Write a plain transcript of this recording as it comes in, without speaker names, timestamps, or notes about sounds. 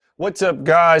What's up,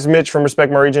 guys? Mitch from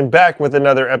Respect My Region back with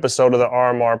another episode of the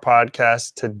RMR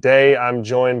podcast. Today, I'm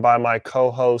joined by my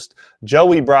co-host,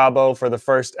 Joey Bravo, for the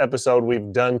first episode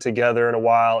we've done together in a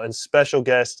while, and special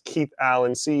guest, Keith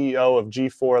Allen, CEO of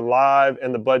G4 Live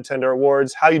and the Bud Tender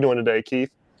Awards. How you doing today, Keith?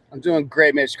 I'm doing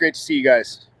great, man. It's great to see you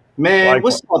guys. Man,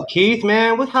 what's up, Keith,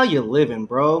 man? How you living,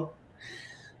 bro?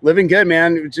 Living good,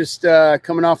 man. Just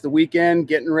coming off the weekend,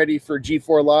 getting ready for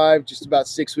G4 Live, just about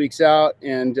 6 weeks out.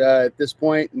 And at this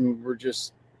point, we're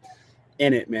just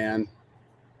in it, man.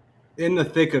 In the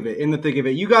thick of it.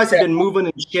 You guys have been moving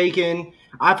and shaking.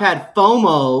 I've had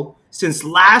FOMO since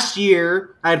last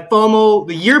year. I had FOMO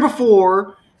the year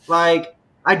before. Like,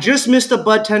 I just missed the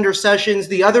Bud Tender sessions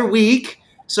the other week.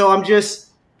 So I'm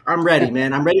ready,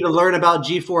 man. I'm ready to learn about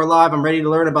G4 Live. I'm ready to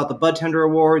learn about the Bud Tender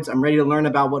Awards. I'm ready to learn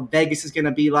about what Vegas is going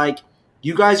to be like.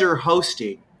 You guys are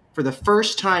hosting, for the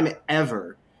first time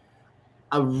ever,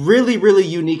 a really, really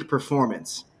unique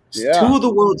performance. Yeah. Two of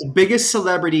the world's biggest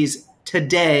celebrities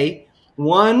today.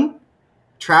 One,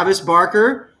 Travis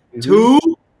Barker. Mm-hmm. Two,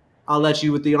 I'll let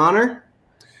you with the honor,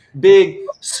 Big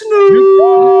Snoop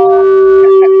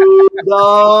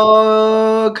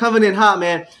Dogg, coming in hot,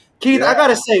 man. Keith, I got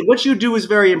to say, what you do is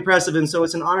very impressive, and so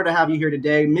it's an honor to have you here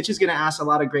today. Mitch is going to ask a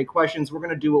lot of great questions. We're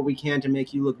going to do what we can to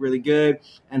make you look really good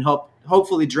and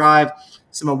hopefully drive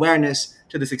some awareness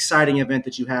to this exciting event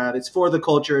that you have. It's for the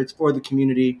culture. It's for the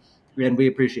community, and we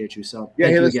appreciate you. So yeah,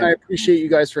 hey, listen, I appreciate you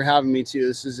guys for having me,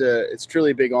 too. It's truly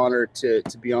a big honor to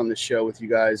be on this show with you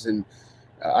guys, and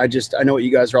I know what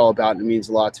you guys are all about, and it means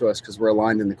a lot to us because we're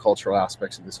aligned in the cultural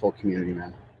aspects of this whole community,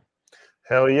 man.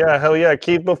 Hell yeah.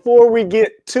 Keith, before we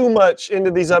get too much into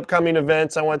these upcoming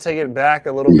events, I want to take it back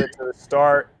a little bit to the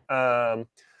start.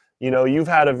 You've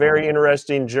had a very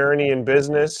interesting journey in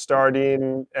business,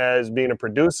 starting as being a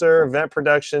producer, event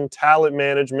production, talent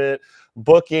management,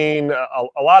 booking,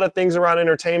 a lot of things around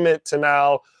entertainment, to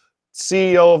now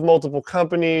CEO of multiple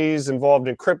companies, involved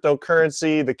in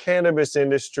cryptocurrency, the cannabis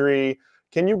industry.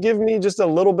 Can you give me just a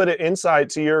little bit of insight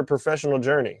to your professional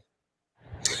journey?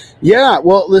 Yeah,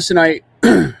 well, listen,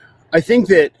 I think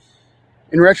that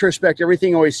in retrospect,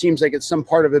 everything always seems like it's some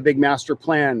part of a big master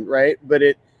plan, right? But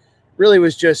it really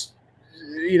was just,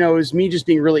 it was me just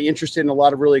being really interested in a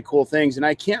lot of really cool things. And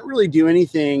I can't really do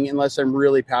anything unless I'm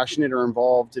really passionate or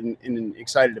involved and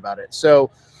excited about it. So,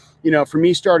 for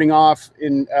me starting off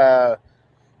I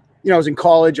was in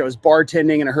college, I was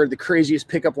bartending, and I heard the craziest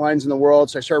pickup lines in the world.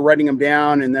 So I started writing them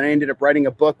down, and then I ended up writing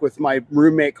a book with my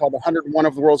roommate called 101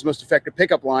 of the World's Most Effective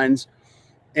Pickup Lines.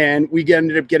 And we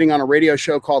ended up getting on a radio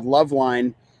show called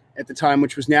Loveline at the time,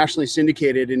 which was nationally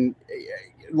syndicated. And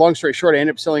long story short, I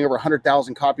ended up selling over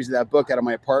 100,000 copies of that book out of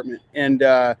my apartment. And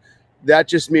that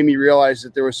just made me realize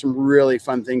that there was some really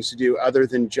fun things to do other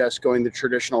than just going the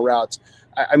traditional routes.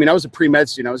 I was a pre-med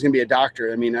student. I was going to be a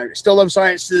doctor. I still love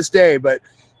science to this day, but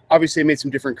obviously I made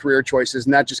some different career choices,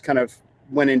 and that just kind of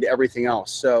went into everything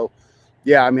else. So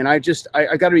yeah, I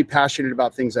got to be passionate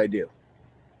about things I do.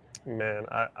 Man,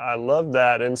 I love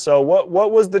that. And so what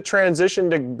was the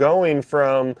transition to going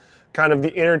from kind of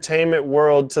the entertainment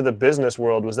world to the business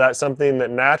world? Was that something that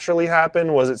naturally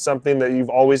happened? Was it something that you've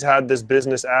always had this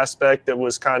business aspect that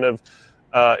was kind of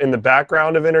in the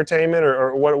background of entertainment,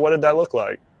 or what did that look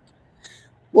like?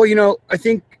 Well, I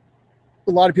think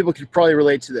a lot of people could probably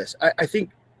relate to this. I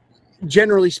think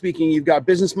generally speaking, you've got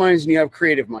business minds and you have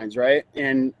creative minds, right?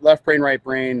 And left brain, right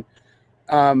brain.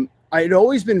 I'd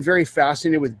always been very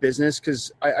fascinated with business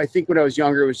because I think when I was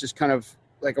younger, it was just kind of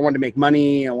like I wanted to make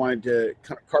money. I wanted to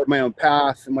kind of carve my own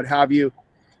path and what have you.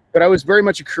 But I was very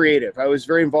much a creative. I was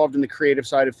very involved in the creative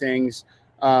side of things.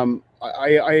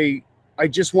 I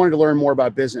just wanted to learn more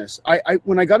about business.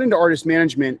 When I got into artist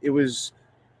management, it was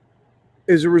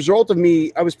as a result of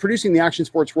me. I was producing the Action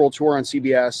Sports World Tour on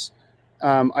CBS.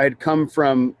 I had come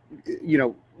from,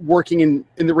 working in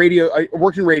the radio. I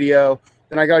worked in radio.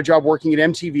 Then I got a job working at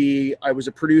MTV. I was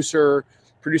a producer,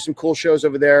 produced some cool shows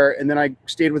over there. And then I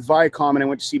stayed with Viacom and I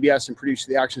went to CBS and produced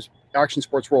the Action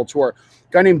Sports World Tour.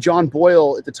 A guy named John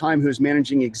Boyle at the time, who was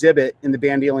managing Exhibit in the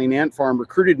band Alien Ant Farm,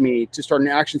 recruited me to start an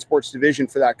action sports division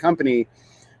for that company.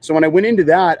 So when I went into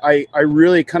that, I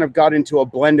really kind of got into a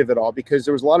blend of it all because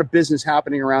there was a lot of business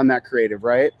happening around that creative,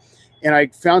 right? And I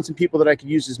found some people that I could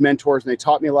use as mentors, and they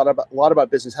taught me a lot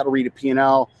about business, how to read a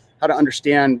P&L, how to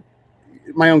understand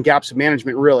my own gaps of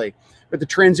management, really. But the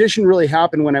transition really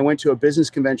happened when I went to a business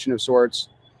convention of sorts.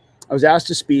 I was asked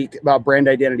to speak about brand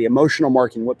identity, emotional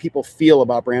marketing, what people feel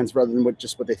about brands rather than what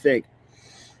they think.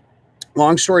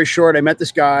 Long story short, I met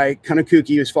this guy, kind of kooky.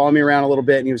 He was following me around a little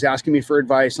bit, and he was asking me for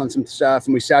advice on some stuff.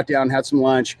 And we sat down and had some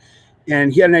lunch.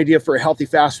 And he had an idea for a healthy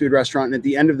fast food restaurant. And at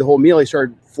the end of the whole meal, he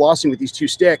started flossing with these two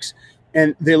sticks.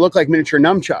 and they look like miniature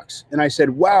nunchucks. And I said,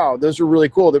 wow, those are really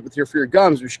cool. They're for your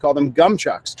gums. We should call them gum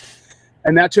chucks.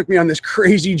 And that took me on this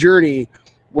crazy journey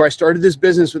where I started this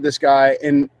business with this guy,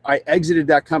 and I exited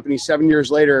that company 7 years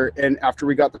later. And after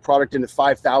we got the product into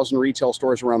 5,000 retail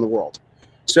stores around the world.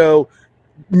 So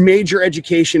major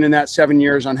education in that 7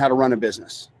 years on how to run a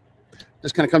business.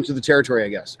 Just kind of comes to the territory, I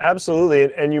guess.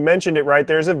 Absolutely. And you mentioned it right.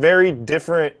 There's a very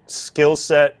different skill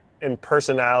set and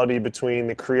personality between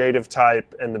the creative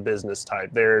type and the business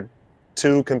type. They're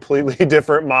two completely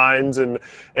different minds and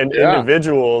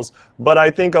individuals. But I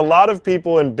think a lot of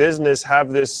people in business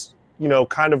have this,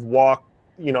 kind of walk,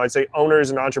 I'd say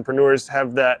owners and entrepreneurs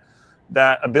have that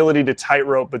ability to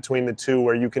tightrope between the two,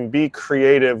 where you can be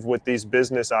creative with these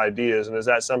business ideas. And is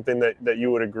that something that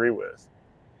you would agree with?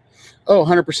 Oh,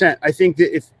 100%. I think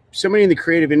that if somebody in the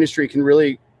creative industry can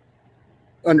really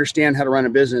understand how to run a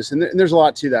business, and there's a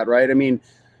lot to that, right? I mean,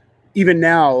 even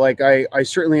now, like I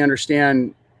certainly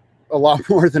understand a lot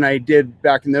more than I did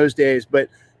back in those days, but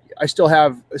I still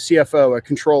have a CFO, a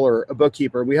controller, a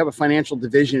bookkeeper. We have a financial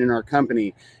division in our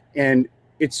company, and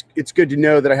it's good to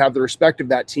know that I have the respect of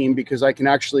that team, because I can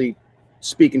actually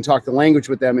speak and talk the language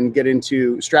with them and get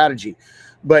into strategy.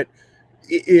 But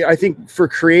I think for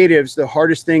creatives, the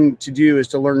hardest thing to do is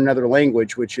to learn another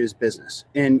language, which is business.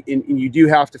 And you do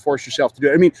have to force yourself to do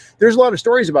it. I mean, there's a lot of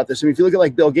stories about this. I mean, if you look at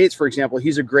like Bill Gates, for example,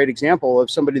 he's a great example of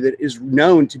somebody that is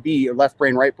known to be a left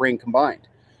brain, right brain combined.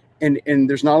 And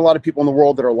there's not a lot of people in the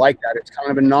world that are like that. It's kind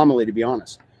of an anomaly, to be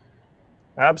honest.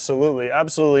 Absolutely.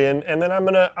 And then I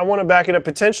want to back it up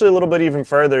potentially a little bit even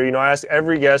further. I ask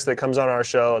every guest that comes on our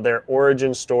show their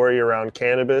origin story around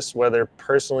cannabis, whether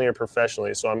personally or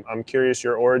professionally. So I'm curious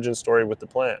your origin story with the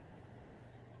plant.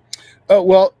 Oh,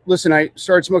 well, listen, I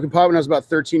started smoking pot when I was about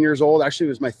 13 years old. Actually, it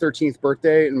was my 13th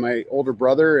birthday, and my older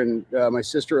brother and my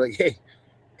sister were like, hey,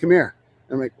 come here.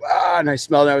 And I'm like, wow. And I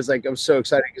smelled it. I was so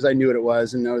excited because I knew what it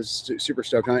was, and I was super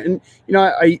stoked on it. And,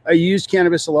 I used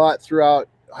cannabis a lot throughout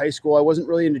high school. I wasn't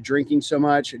really into drinking so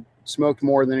much. I smoked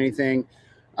more than anything.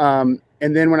 And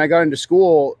then when I got into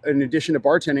school, in addition to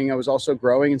bartending, I was also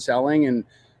growing and selling,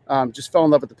 and just fell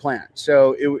in love with the plant.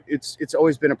 So it's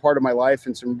always been a part of my life,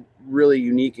 and some really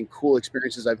unique and cool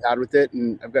experiences I've had with it.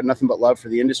 And I've got nothing but love for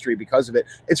the industry because of it.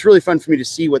 It's really fun for me to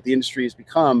see what the industry has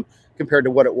become compared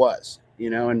to what it was,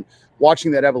 and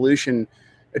watching that evolution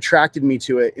attracted me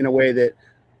to it in a way that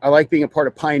I like being a part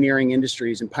of pioneering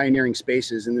industries and pioneering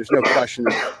spaces. And there's no question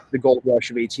of the gold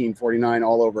rush of 1849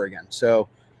 all over again. So,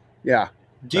 yeah.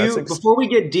 Before we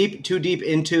get too deep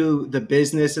into the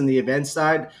business and the event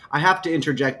side, I have to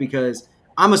interject because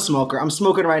I'm a smoker. I'm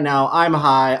smoking right now. I'm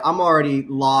high. I'm already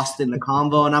lost in the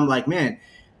convo. And I'm like, man,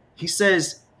 he said,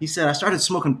 I started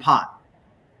smoking pot.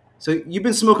 So you've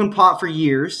been smoking pot for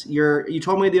years. You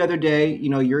told me the other day,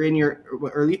 you're in your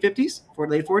early 50s or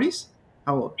late 40s?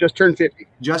 How old? Just turned 50.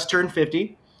 Just turned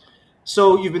 50.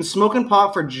 So you've been smoking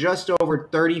pot for just over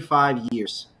 35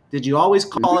 years. Did you always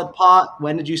call it pot?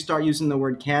 When did you start using the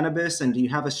word cannabis? And do you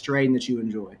have a strain that you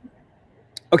enjoy?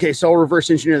 Okay, so I'll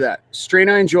reverse engineer that. Strain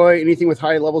I enjoy, anything with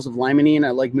high levels of limonene. I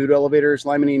like mood elevators,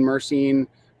 limonene, myrcene.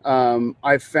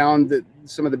 I've found that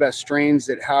some of the best strains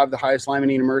that have the highest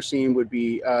limonene and myrcene would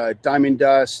be Diamond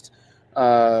Dust.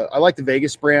 I like the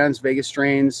Vegas brands, Vegas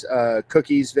strains,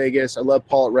 Cookies Vegas. I love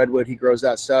Paul at Redwood. He grows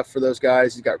that stuff for those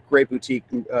guys. He's got great boutique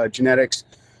genetics.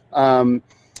 I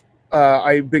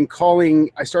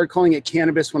started calling it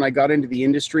cannabis when I got into the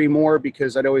industry more,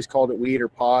 because I'd always called it weed or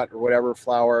pot or whatever,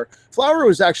 flower. Flower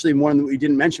was actually one that we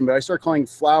didn't mention, but I started calling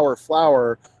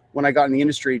flower when I got in the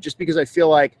industry, just because I feel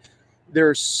like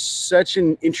there's such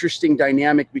an interesting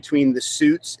dynamic between the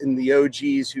suits and the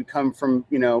OGs who come from,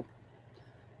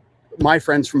 my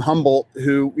friends from Humboldt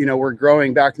who, were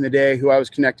growing back in the day, who I was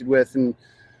connected with. And,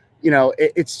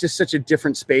 it's just such a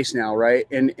different space now. Right.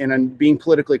 And being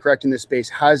politically correct in this space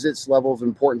has its level of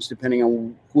importance depending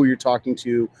on who you're talking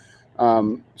to.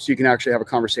 So you can actually have a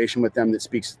conversation with them that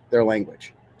speaks their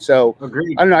language. So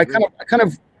Agreed. I don't know.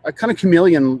 I kind of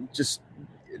chameleon, just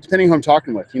depending who I'm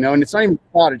talking with, and it's not even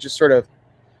thought, it just sort of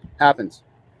happens.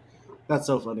 That's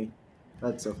so funny.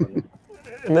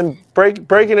 And then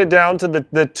breaking it down to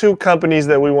the two companies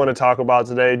that we want to talk about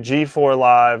today, G4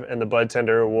 Live and the Bud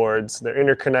Tender Awards. They're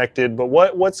interconnected, but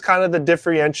what's kind of the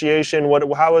differentiation?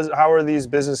 How are these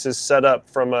businesses set up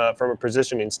from a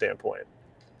positioning standpoint?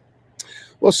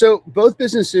 Well, so both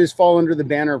businesses fall under the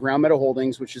banner of Round Meadow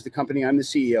Holdings, which is the company I'm the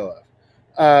CEO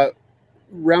of.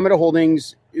 Round Meadow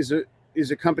Holdings is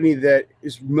a company that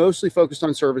is mostly focused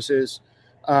on services,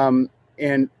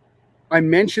 and I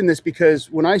mention this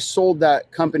because when I sold that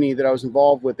company that I was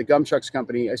involved with, the Gum Chucks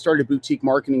company, I started a boutique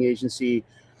marketing agency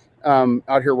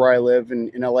out here where I live in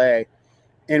LA.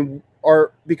 And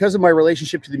because of my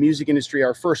relationship to the music industry,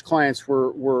 our first clients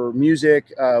were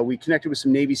music. We connected with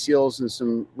some Navy SEALs and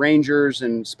some Rangers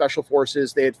and Special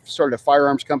Forces. They had started a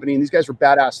firearms company, and these guys were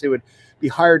badass. They would be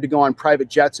hired to go on private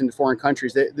jets into foreign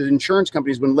countries. The insurance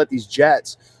companies wouldn't let these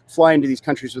jets fly into these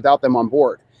countries without them on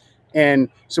board. And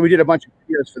so we did a bunch of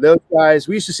videos for those guys.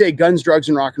 We used to say guns, drugs,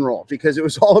 and rock and roll because it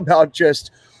was all about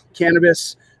just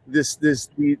cannabis,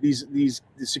 these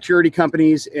security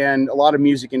companies, and a lot of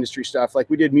music industry stuff. Like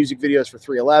we did music videos for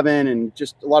 311 and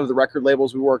just a lot of the record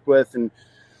labels we worked with, and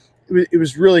it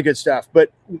was really good stuff.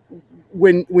 But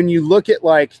when you look at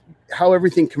like how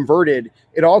everything converted,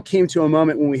 it all came to a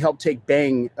moment when we helped take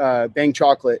Bang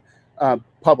Chocolate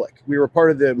public. We were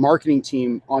part of the marketing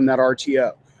team on that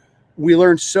RTO. We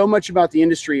learned so much about the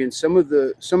industry and so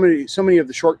many of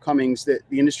the shortcomings that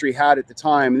the industry had at the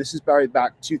time. And this is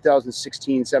back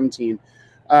 2016, 17.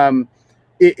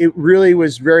 It really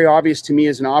was very obvious to me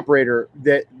as an operator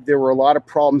that there were a lot of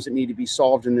problems that need to be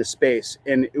solved in this space.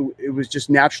 And it was just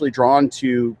naturally drawn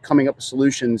to coming up with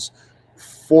solutions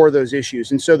for those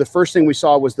issues. And so the first thing we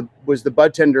saw was the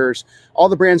bud tenders. All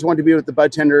the brands wanted to be with the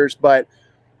bud tenders, but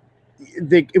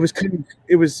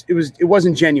it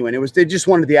wasn't genuine. They just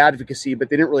wanted the advocacy,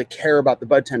 but they didn't really care about the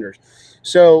bud tenders.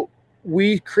 So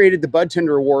we created the Bud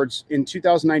Tender Awards in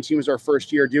 2019. Was our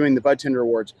first year doing the Bud Tender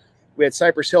Awards. We had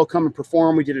Cypress Hill come and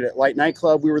perform. We did it at Light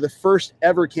Nightclub. We were the first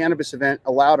ever cannabis event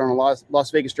allowed on a Las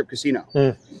Vegas Strip casino.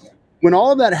 When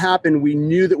all of that happened, we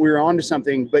knew that we were onto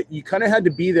something, but you kind of had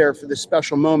to be there for this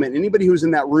special moment. Anybody who was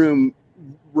in that room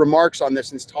remarks on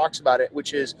this and talks about it,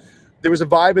 which is there was a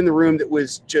vibe in the room that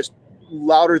was just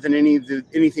louder than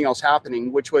anything else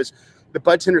happening, which was the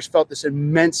bud tenders felt this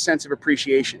immense sense of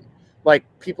appreciation. Like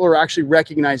people are actually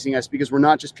recognizing us because we're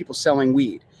not just people selling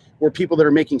weed. We're people that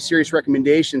are making serious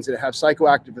recommendations that have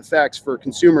psychoactive effects for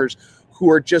consumers who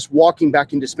are just walking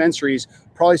back in dispensaries,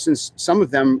 probably since some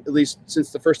of them, at least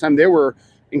since the first time they were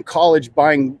in college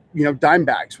buying, dime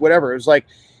bags, whatever. It was like,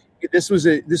 this was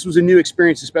a new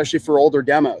experience, especially for older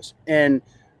demos. And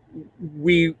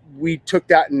we took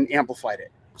that and amplified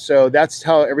it. So that's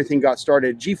how everything got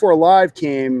started. G4 Live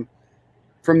came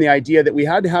from the idea that we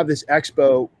had to have this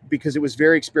expo because it was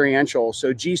very experiential.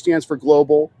 So G stands for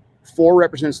global, 4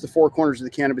 represents the 4 corners of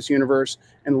the cannabis universe,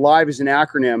 and Live is an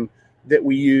acronym that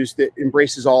we use that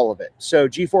embraces all of it. So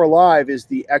G4 Live is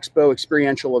the expo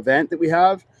experiential event that we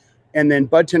have, and then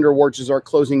Bud Tender Awards is our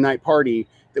closing night party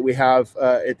that we have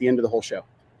at the end of the whole show.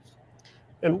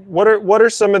 And what are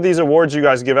some of these awards you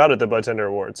guys give out at the Bud Tender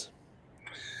Awards?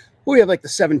 Well, we have like the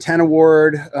 710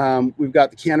 Award. We've got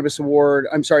the Cannabis Award.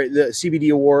 I'm sorry, the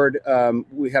CBD Award.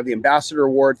 We have the Ambassador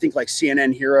Award. Think like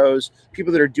CNN heroes,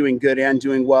 people that are doing good and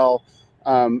doing well.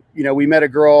 We met a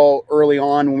girl early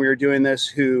on when we were doing this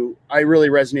who I really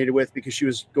resonated with because she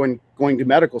was going to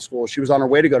medical school. She was on her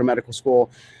way to go to medical school.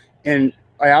 And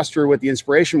I asked her what the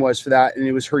inspiration was for that. And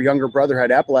it was her younger brother had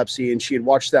epilepsy, and she had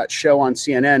watched that show on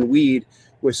CNN, Weed,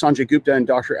 with Sanjay Gupta and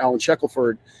Dr. Alan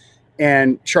Shackelford.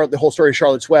 And the whole story of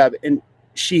Charlotte's Web. And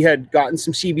she had gotten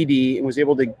some CBD and was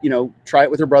able to, try it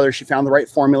with her brother. She found the right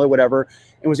formula, whatever,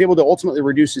 and was able to ultimately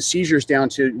reduce his seizures down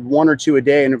to 1 or 2 a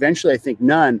day. And eventually, I think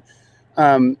none,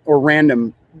 or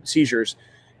random seizures.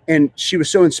 And she was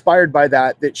so inspired by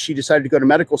that she decided to go to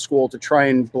medical school to try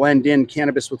and blend in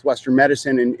cannabis with Western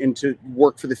medicine and to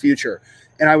work for the future.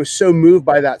 And I was so moved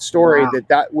by that story. Wow.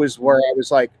 that was where I was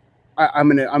like, I'm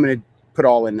going to put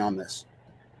all in on this.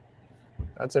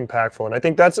 That's impactful. And I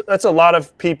think that's a lot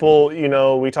of people,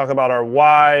 we talk about our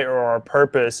why or our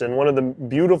purpose. And one of the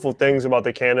beautiful things about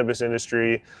the cannabis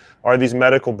industry are these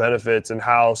medical benefits and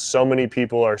how so many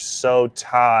people are so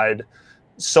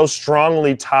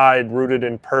strongly tied, rooted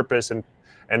in purpose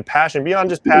and passion, beyond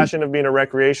just passion of being a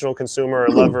recreational consumer or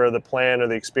lover of the plant or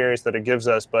the experience that it gives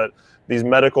us, but these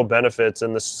medical benefits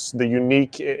and the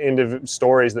unique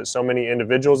stories that so many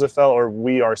individuals have felt or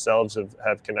we ourselves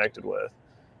have connected with.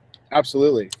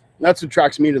 Absolutely. That's what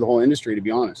attracts me to the whole industry, to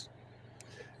be honest.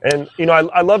 And,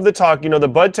 I love the talk. The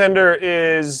bud tender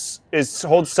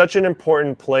holds such an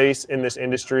important place in this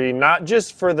industry, not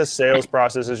just for the sales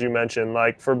process, as you mentioned,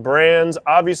 like for brands,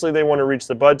 obviously they want to reach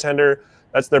the bud tender.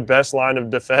 That's their best line of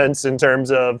defense in terms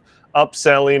of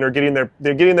upselling or getting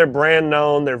their brand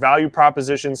known, their value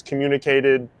propositions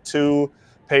communicated to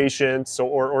patients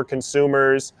or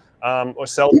consumers, or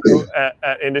sell through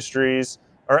at industries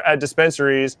or at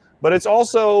dispensaries. But it's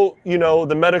also,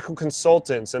 the medical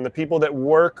consultants and the people that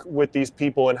work with these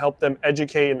people and help them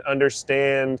educate and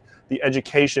understand the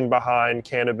education behind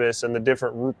cannabis and the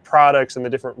different products and the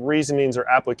different reasonings or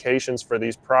applications for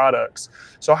these products.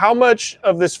 So how much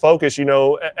of this focus, at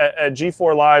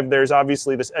G4 Live, there's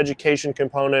obviously this education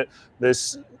component,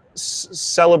 this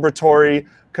celebratory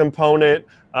component.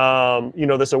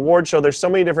 This award show, there's so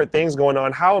many different things going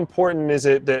on. How important is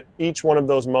it that each one of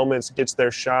those moments gets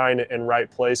their shine and right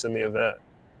place in the event?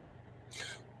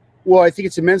 Well, I think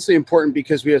it's immensely important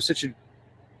because we have such a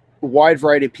wide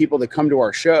variety of people that come to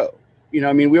our show. We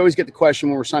always get the question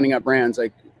when we're signing up brands,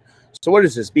 like, so what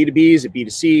is this, B2B, is it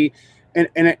B2C?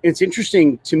 And it's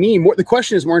interesting to me, the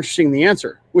question is more interesting than the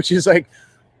answer, which is like,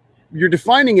 you're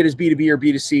defining it as B2B or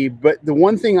B2C, but the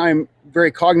one thing I'm very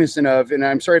cognizant of, and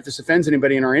I'm sorry if this offends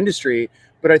anybody in our industry,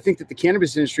 but I think that the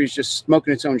cannabis industry is just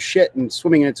smoking its own shit and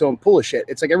swimming in its own pool of shit.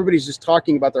 It's like everybody's just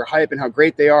talking about their hype and how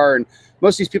great they are, and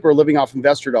most of these people are living off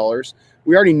investor dollars.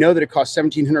 We already know that it costs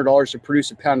 $1,700 to produce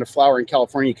a pound of flower in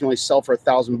California. You can only sell for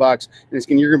 $1,000,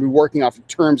 and you're going to be working off of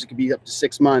terms that could be up to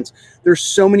 6 months. There's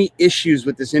so many issues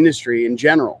with this industry in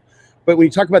general. But when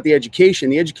you talk about the education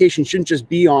shouldn't just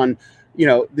be on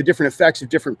the different effects of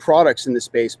different products in the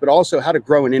space, but also how to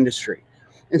grow an industry.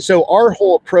 And so our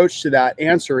whole approach to that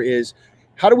answer is,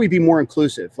 how do we be more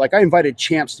inclusive? Like, I invited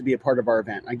Champs to be a part of our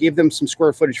event. I gave them some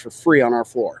square footage for free on our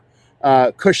floor.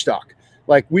 Kushstock.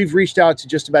 Like, we've reached out to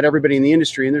just about everybody in the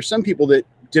industry, and there's some people that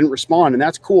didn't respond, and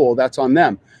that's cool. That's on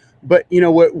them. But you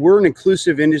know what? We're an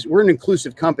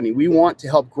inclusive company. We want to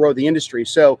help grow the industry.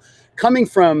 So coming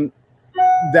from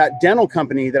that dental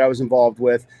company that I was involved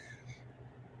with,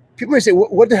 people may say,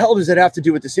 what the hell does that have to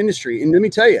do with this industry? And let me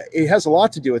tell you, it has a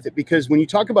lot to do with it, because when you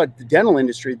talk about the dental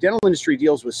industry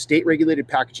deals with state regulated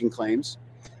packaging claims.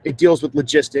 It deals with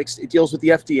logistics. It deals with the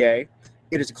FDA.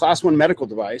 It is a class 1 medical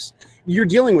device. You're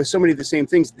dealing with so many of the same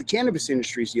things that the cannabis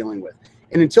industry is dealing with.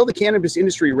 And until the cannabis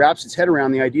industry wraps its head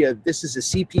around the idea that this is a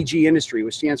CPG industry,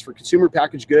 which stands for consumer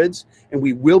packaged goods, and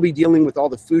we will be dealing with all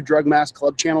the food, drug, mass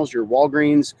club channels, your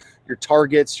Walgreens, your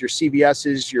Targets, your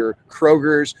CVS's, your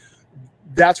Kroger's,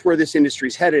 that's where this industry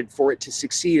is headed for it to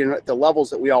succeed and at the levels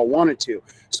that we all want it to.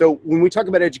 So when we talk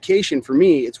about education, for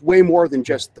me, it's way more than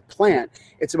just the plant.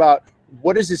 It's about,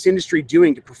 what is this industry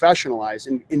doing to professionalize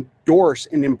and endorse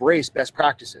and embrace best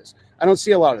practices? I don't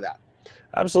see a lot of that.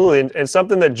 Absolutely. And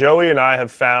something that Joey and I have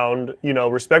found,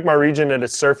 Respect My Region at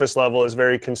its surface level is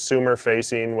very consumer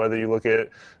facing, whether you look at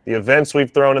the events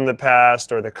we've thrown in the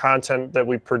past or the content that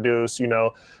we produce,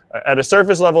 at a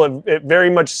surface level, it very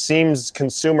much seems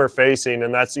consumer facing.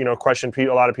 And that's, a question a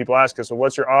lot of people ask us. So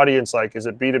what's your audience like? Is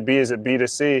it B2B? Is it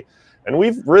B2C? And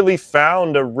we've really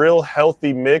found a real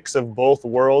healthy mix of both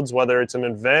worlds, whether it's an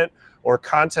event or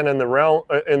content in the realm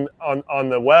on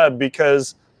the web,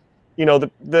 because,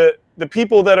 the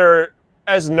people that are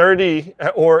as nerdy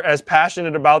or as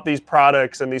passionate about these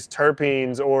products and these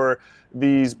terpenes or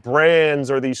these brands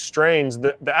or these strains,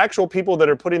 the actual people that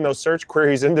are putting those search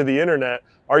queries into the internet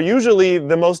are usually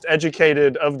the most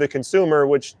educated of the consumer,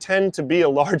 which tend to be a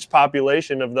large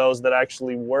population of those that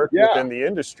actually work within the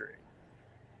industry.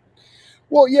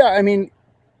 Well, yeah,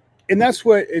 and that's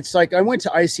what it's like. I went to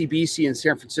ICBC in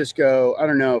San Francisco, I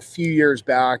don't know, a few years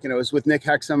back, and I was with Nick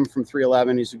Hexum from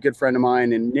 311. He's a good friend of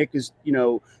mine, and Nick is,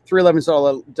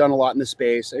 311's done a lot in the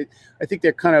space. I think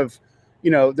they're kind of,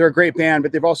 they're a great band,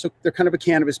 but they're kind of a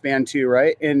cannabis band too,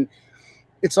 right? And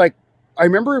it's like, I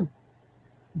remember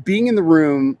being in the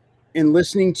room and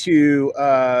listening to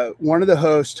one of the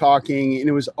hosts talking, and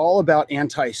it was all about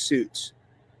anti-suits.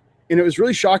 And it was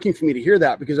really shocking for me to hear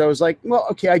that, because I was like, well,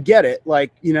 okay, I get it. Like,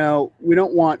 we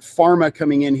don't want pharma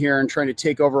coming in here and trying to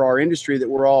take over our industry that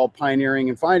we're all pioneering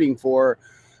and fighting for.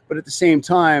 But at the same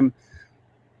time,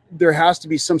 there has to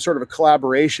be some sort of a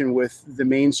collaboration with the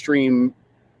mainstream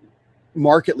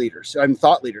market leaders and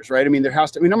thought leaders, right? There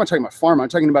has to, I'm not talking about pharma. I'm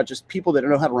talking about just people that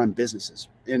know how to run businesses.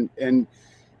 And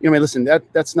listen,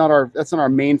 that's not our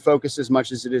main focus as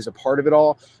much as it is a part of it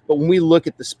all. But when we look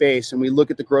at the space and we look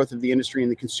at the growth of the industry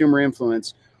and the consumer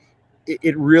influence,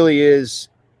 it really is.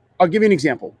 I'll give you an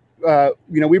example.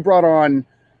 We brought on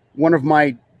one of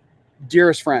my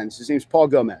dearest friends. His name's Paul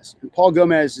Gomez. And Paul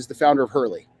Gomez is the founder of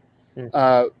Hurley.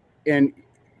 And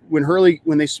when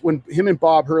him and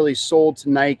Bob Hurley sold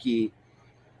to Nike,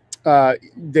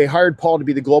 they hired Paul to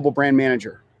be the global brand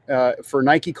manager for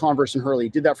Nike, Converse, and Hurley. He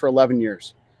did that for 11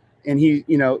 years. And he,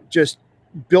 just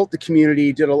built the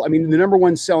community. The number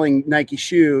one selling Nike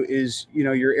shoe is,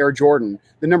 your Air Jordan.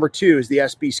 The number 2 is the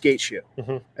SB skate shoe.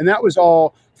 Mm-hmm. And that was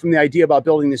all from the idea about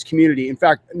building this community. In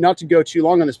fact, not to go too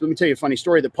long on this, but let me tell you a funny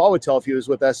story that Paul would tell if he was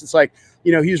with us. It's like,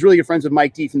 he was really good friends with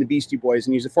Mike D from the Beastie Boys,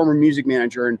 and he's a former music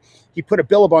manager. And he put a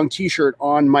Billabong t-shirt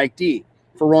on Mike D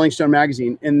for Rolling Stone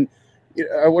magazine. And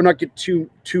I will not get too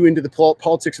into the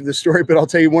politics of this story, but I'll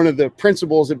tell you one of the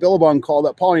principals at Billabong called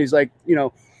up Paul, and he's like,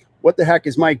 what the heck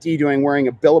is Mike D doing wearing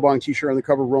a Billabong t-shirt on the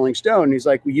cover of Rolling Stone? And he's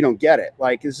like, well, you don't get it.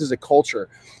 Like, this is a culture.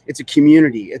 It's a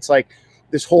community. It's like,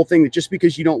 this whole thing that just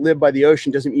because you don't live by the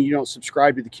ocean doesn't mean you don't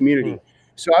subscribe to the community.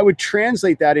 So I would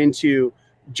translate that into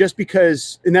just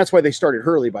because, and that's why they started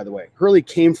Hurley, by the way. Hurley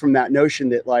came from that notion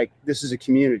that like this is a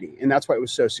community, and that's why it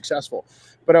was so successful.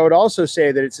 But I would also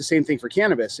say that it's the same thing for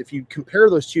cannabis. If you compare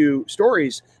those two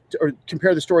stories, or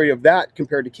compare the story of that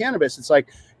compared to cannabis, it's like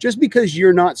just because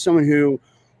you're not someone who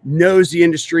knows the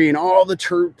industry and all the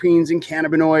terpenes and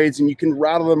cannabinoids and you can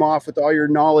rattle them off with all your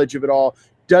knowledge of it all,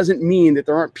 doesn't mean that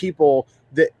there aren't people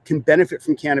that can benefit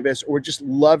from cannabis or just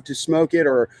love to smoke it,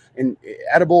 or in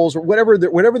edibles or whatever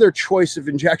their choice of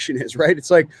injection is, right?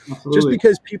 It's like, Absolutely. just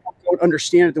because people don't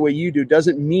understand it the way you do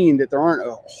doesn't mean that there aren't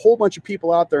a whole bunch of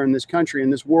people out there in this country, in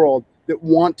this world, that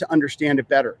want to understand it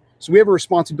better. So we have a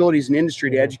responsibility as an industry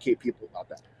to educate people about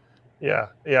that. Yeah,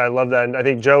 I love that. And I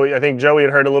think Joey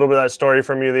had heard a little bit of that story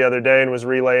from you the other day and was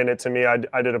relaying it to me.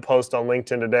 I did a post on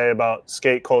LinkedIn today about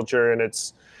skate culture and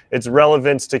its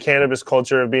relevance to cannabis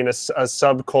culture of being a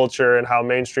subculture, and how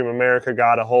mainstream America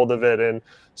got a hold of it. And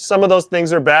some of those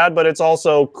things are bad, but it's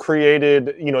also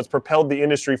created, it's propelled the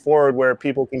industry forward where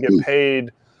people can get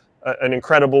paid an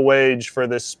incredible wage for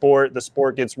this sport. The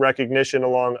sport gets recognition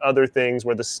along other things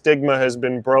where the stigma has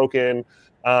been broken.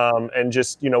 And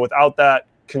just, without that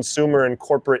consumer and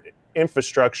corporate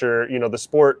infrastructure, the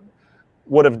sport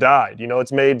would have died.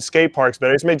 It's made skate parks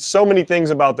better. It's made so many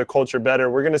things about the culture better.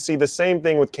 We're going to see the same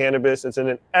thing with cannabis. It's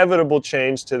an inevitable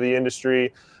change to the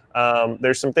industry.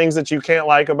 There's some things that you can't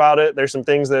like about it. There's some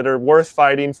things that are worth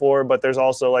fighting for, but there's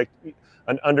also like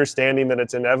an understanding that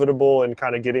it's inevitable and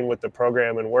kind of getting with the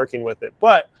program and working with it.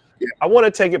 But I want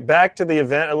to take it back to the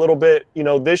event a little bit.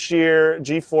 This year,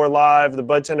 G4 Live, the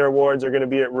Bud Tender Awards are going to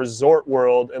be at Resort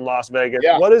World in Las Vegas.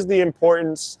 Yeah. What is the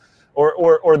importance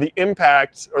or the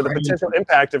impact or the potential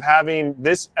impact of having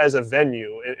this as a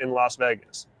venue in Las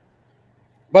Vegas?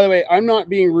 By the way, I'm not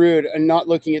being rude and not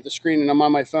looking at the screen, and I'm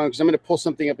on my phone because I'm going to pull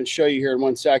something up and show you here in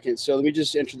 1 second. So let me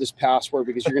just enter this password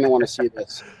because you're going to want to see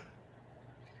this.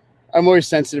 I'm always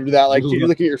sensitive to that. Like, you're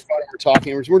looking at your phone and we're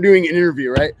talking. We're doing an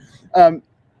interview, right?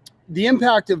 The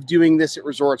impact of doing this at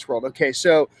Resorts World. Okay,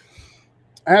 so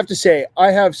I have to say,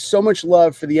 I have so much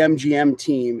love for the MGM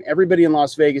team. Everybody in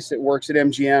Las Vegas that works at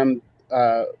MGM.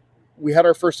 We had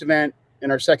our first event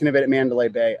and our second event at Mandalay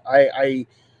Bay. I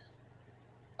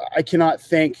cannot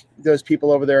thank those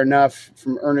people over there enough,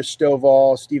 from Ernest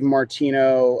Stovall, Stephen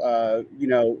Martino,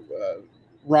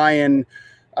 Ryan.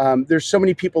 There's so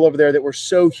many people over there that were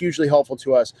so hugely helpful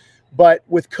to us. But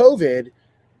with COVID,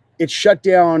 it shut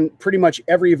down pretty much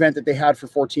every event that they had for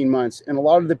 14 months. And a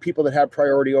lot of the people that had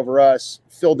priority over us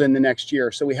filled in the next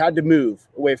year. So we had to move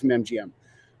away from MGM.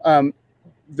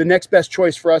 The next best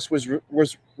choice for us was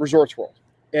Resorts World.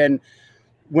 And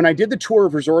when I did the tour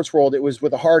of Resorts World, it was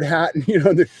with a hard hat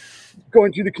and,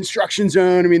 going through the construction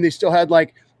zone. I mean, they still had I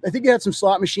think they had some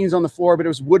slot machines on the floor, but it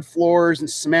was wood floors and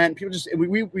cement. People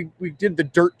we did the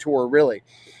dirt tour, really.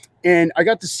 And I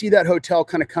got to see that hotel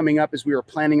kind of coming up as we were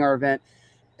planning our event.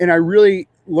 And I really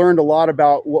learned a lot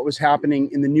about what was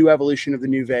happening in the new evolution of the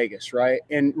new Vegas, right?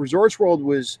 And Resorts World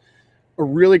was a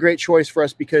really great choice for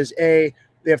us because they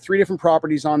have 3 different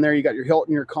properties on there. You got your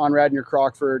Hilton, your Conrad, and your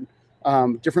Crockford,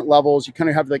 different levels. You kind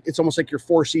of have it's almost like your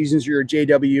Four Seasons or your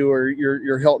JW or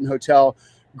your Hilton hotel.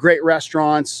 Great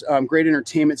restaurants, great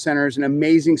entertainment centers, an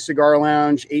amazing cigar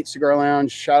lounge, 8 Cigar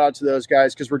Lounge. Shout out to those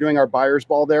guys because we're doing our buyers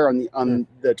ball there on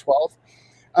the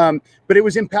 12th. But it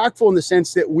was impactful in the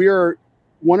sense that we're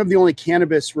one of the only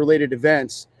cannabis related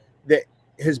events that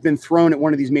has been thrown at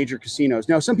one of these major casinos.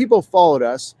 Now, some people have followed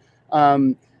us,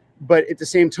 but at the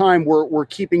same time, we're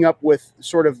keeping up with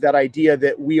sort of that idea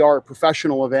that we are a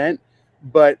professional event,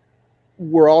 but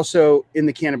we're also in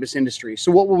the cannabis industry.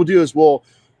 So what we'll do is we'll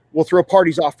throw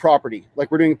parties off property. Like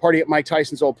we're doing a party at Mike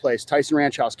Tyson's old place, Tyson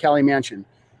Ranch House, Cali Mansion.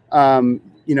 And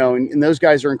those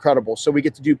guys are incredible. So we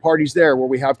get to do parties there where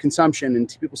we have consumption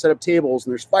and people set up tables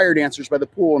and there's fire dancers by the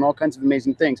pool and all kinds of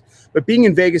amazing things. But being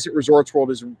in Vegas at Resorts World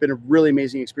has been a really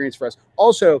amazing experience for us.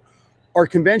 Also, our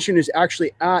convention is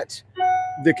actually at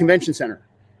the convention center,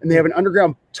 and they have an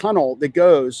underground tunnel that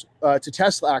goes to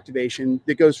Tesla activation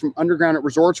that goes from underground at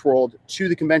Resorts World to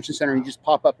the convention center, and you just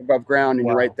pop up above ground and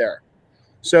you're right there.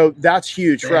 So that's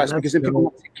huge for us because then people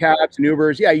don't take cabs and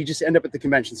Ubers. Yeah, you just end up at the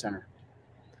convention center.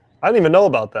 I didn't even know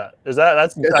about that. That's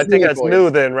I think that's new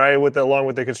then, right? Along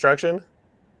with the construction.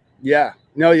 Yeah,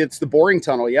 no, it's the boring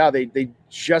tunnel. Yeah, they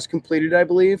just completed, I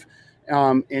believe,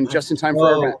 and just in time for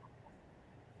our event.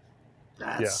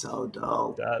 That's so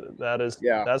dope.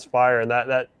 That's fire, and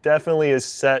that definitely is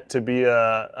set to be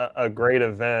a great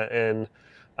event. And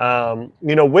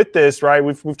with this, right,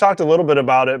 we've talked a little bit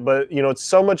about it, but it's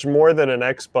so much more than an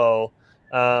expo.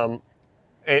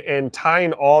 and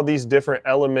tying all these different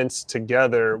elements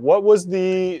together, what was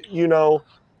the,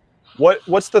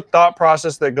 what's the thought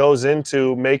process that goes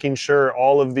into making sure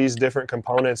all of these different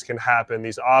components can happen,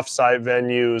 these off-site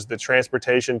venues, the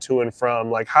transportation to and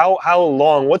from, like how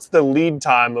long, what's the lead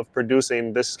time of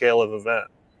producing this scale of event?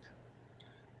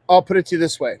 I'll put it to you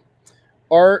this way.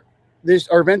 Our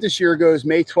event this year goes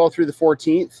May 12th through the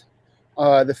 14th.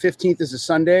 The 15th is a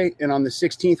Sunday, and on the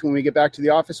 16th, when we get back to the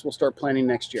office, we'll start planning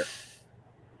next year.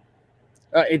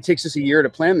 It takes us a year to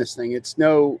plan this thing.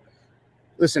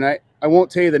 Listen, I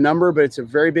won't tell you the number, but it's a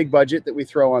very big budget that we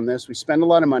throw on this. We spend a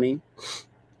lot of money.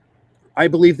 I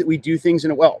believe that we do things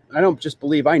I don't just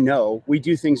believe, I know we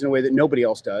do things in a way that nobody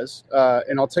else does.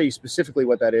 And I'll tell you specifically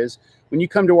what that is. When you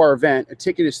come to our event, a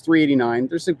ticket is $389.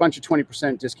 There's a bunch of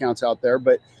 20% discounts out there,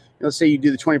 but let's say you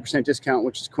do the 20% discount,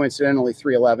 which is coincidentally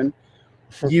 $311.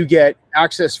 You get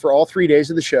access for all 3 days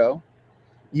of the show.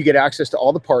 You get access to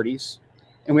all the parties.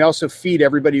 And we also feed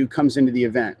everybody who comes into the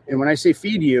event. And when I say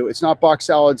feed you, it's not box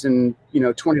salads and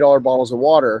 $20 bottles of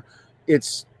water.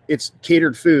 It's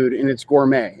catered food and it's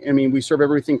gourmet. I mean, we serve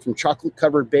everything from chocolate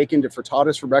covered bacon to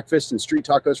frittatas for breakfast and street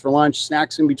tacos for lunch,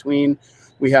 snacks in between.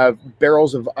 We have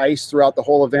barrels of ice throughout the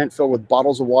whole event filled with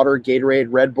bottles of water, Gatorade,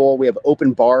 Red Bull. We have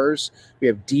open bars. We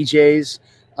have DJs.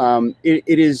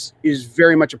 It is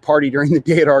very much a party during the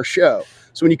day at our show.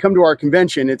 So when you come to our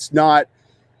convention, it's not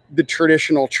the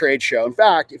traditional trade show. In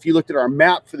fact, if you looked at our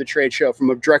map for the trade show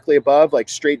from directly above, like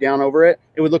straight down over it,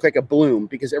 it would look like a bloom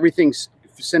because everything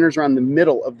centers around the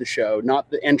middle of the show, not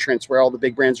the entrance where all the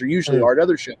big brands are usually are at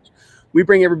other shows. We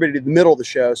bring everybody to the middle of the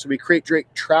show, so we create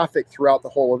direct traffic throughout the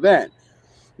whole event.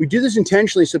 We do this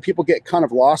intentionally so people get kind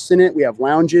of lost in it. We have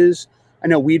lounges. I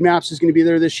know Weed Maps is going to be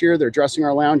there this year. They're dressing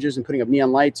our lounges and putting up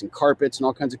neon lights and carpets and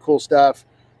all kinds of cool stuff.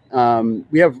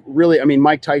 We have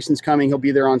Mike Tyson's coming. He'll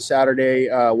be there on Saturday,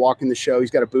 walking the show. He's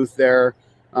got a booth there.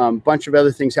 Bunch of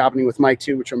other things happening with Mike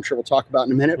too, which I'm sure we'll talk about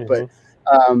in a minute. Mm-hmm.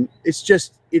 But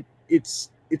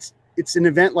it's an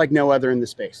event like no other in the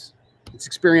space. It's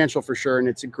experiential for sure, and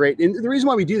it's and the reason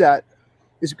why we do that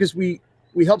is because we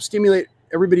help stimulate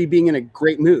everybody being in a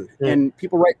great mood, and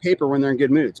people write paper when they're in good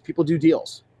moods. People do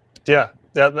deals. Yeah.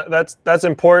 That's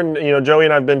important. Joey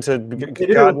and I've been to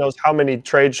God knows how many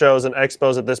trade shows and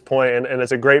expos at this point, and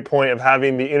it's a great point of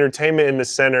having the entertainment in the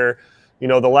center.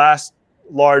 The last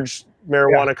large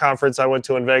marijuana conference I went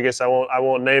to in Vegas, I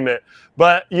won't name it,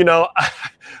 but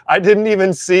I didn't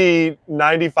even see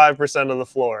 95% of the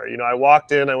floor. I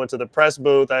walked in, I went to the press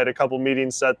booth, I had a couple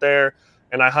meetings set there,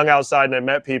 and I hung outside and I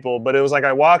met people, but it was like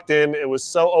I walked in, it was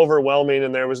so overwhelming,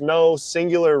 and there was no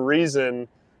singular reason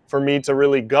for me to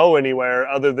really go anywhere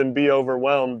other than be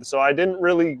overwhelmed. So I didn't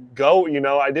really go,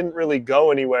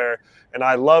 anywhere. And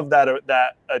I love that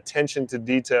attention to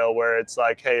detail where it's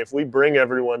like, hey, if we bring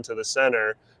everyone to the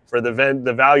center for the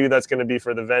value that's going to be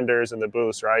for the vendors and the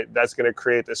booths, right? That's going to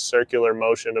create this circular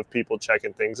motion of people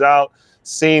checking things out,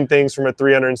 seeing things from a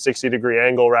 360-degree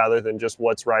angle rather than just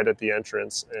what's right at the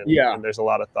entrance. And there's a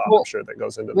lot of thought, I'm sure, that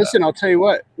goes into that. Listen, I'll tell you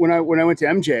what, when I went to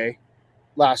MJ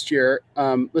last year,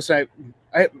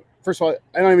 I first of all,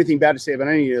 I don't have anything bad to say about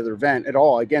any other event at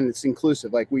all. Again, it's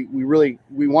inclusive. Like we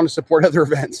want to support other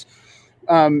events.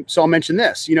 So I'll mention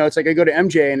this. It's like I go to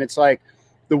MJ and it's like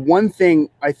the one thing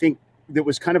I think that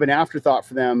was kind of an afterthought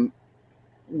for them.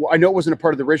 I know it wasn't a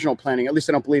part of the original planning. At least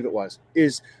I don't believe it was.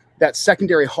 Is that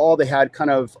secondary hall they had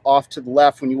kind of off to the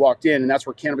left when you walked in, and that's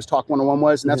where Cannabis Talk 101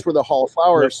 was, and that's where the Hall of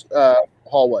Flowers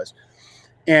hall was.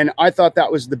 And I thought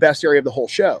that was the best area of the whole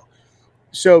show.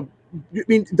 So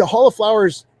the Hall of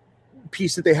Flowers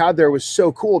piece that they had there was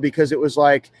so cool because it was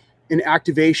like an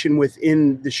activation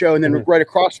within the show. And then right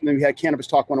across from them, we had Cannabis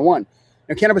Talk 101.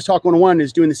 Now, Cannabis Talk 101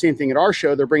 is doing the same thing at our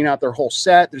show. They're bringing out their whole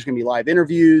set. There's going to be live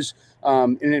interviews.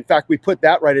 And in fact, we put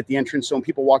that right at the entrance. So when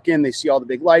people walk in, they see all the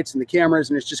big lights and the cameras,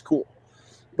 and it's just cool.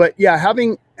 But yeah,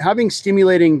 having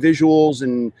stimulating visuals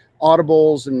and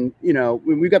audibles, and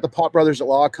we've got the Pop Brothers at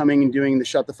Law coming and doing the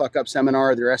Shut the Fuck Up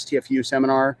seminar, their STFU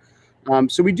seminar.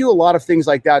 So we do a lot of things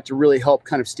like that to really help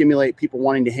kind of stimulate people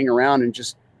wanting to hang around and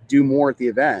just do more at the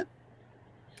event.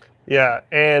 Yeah,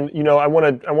 and I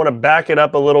want to back it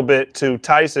up a little bit to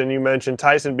Tyson. You mentioned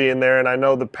Tyson being there, and I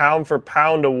know the Pound for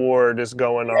Pound award is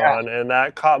going on, and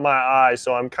that caught my eye.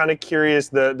 So I'm kind of curious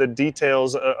the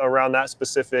details around that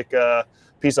specific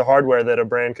piece of hardware that a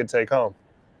brand could take home.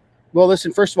 Well,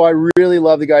 listen, first of all, I really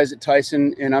love the guys at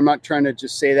Tyson, and I'm not trying to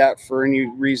just say that for any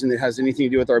reason that has anything to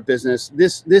do with our business.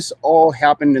 This all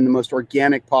happened in the most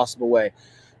organic possible way.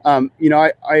 I've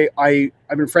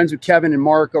been friends with Kevin and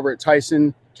Mark over at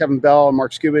Tyson, Kevin Bell and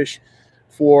Mark Skubish,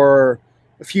 for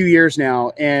a few years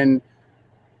now, and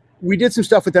we did some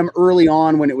stuff with them early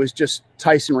on when it was just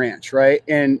Tyson Ranch, right?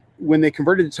 And when they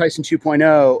converted to Tyson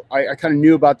 2.0, I kind of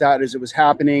knew about that as it was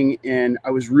happening, and I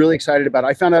was really excited about it.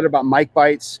 I found out about Mike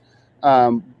Bites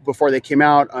before they came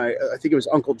out. I think it was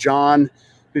Uncle John,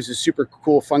 who's a super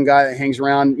cool, fun guy that hangs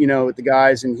around, with the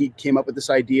guys, and he came up with this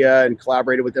idea and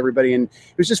collaborated with everybody, and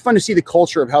it was just fun to see the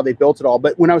culture of how they built it all.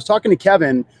 But when I was talking to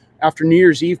Kevin after New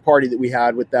Year's Eve party that we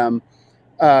had with them,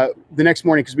 the next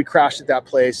morning, because we crashed at that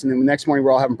place, and then the next morning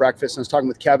we're all having breakfast, and I was talking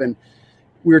with Kevin.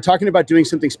 We were talking about doing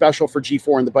something special for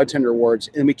G4 and the Budtender Awards,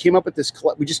 and we came up with this.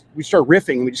 We started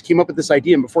riffing, and we just came up with this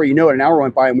idea, and before you know it, an hour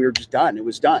went by, and we were just done. It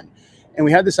was done, and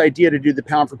we had this idea to do the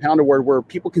Pound for Pound Award, where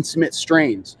people can submit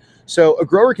strains. So a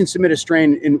grower can submit a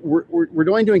strain, and we're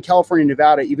only doing California and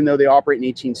Nevada, even though they operate in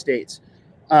 18 states.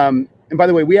 And by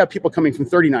the way, we have people coming from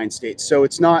 39 states, so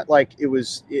it's not like it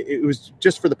was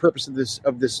just for the purpose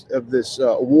of this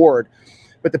award.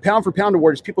 But the Pound for Pound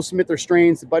Award is people submit their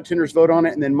strains, the bud tenders vote on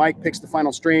it, and then Mike picks the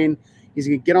final strain. He's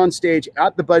going to get on stage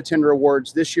at the Bud Tender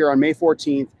Awards this year on May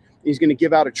 14th. He's going to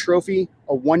give out a trophy,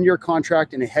 a 1-year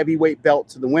contract, and a heavyweight belt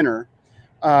to the winner,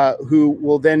 who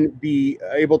will then be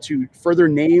able to further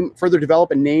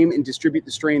develop and name and distribute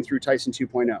the strain through Tyson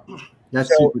 2.0. That's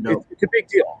super dope. It's a big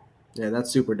deal. Yeah,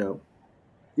 that's super dope.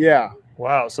 Yeah.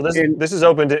 Wow. So this is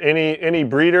open to any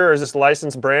breeder, or is this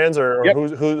licensed brands, or Yep.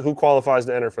 who qualifies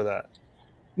to enter for that?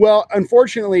 Well,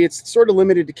 unfortunately, it's sort of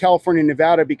limited to California and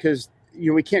Nevada because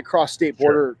we can't cross state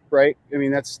border, right? I mean,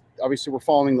 that's obviously we're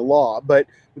following the law, but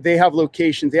they have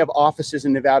locations, they have offices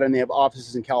in Nevada and they have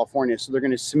offices in California, so they're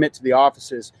going to submit to the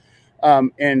offices,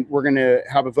 and we're going to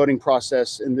have a voting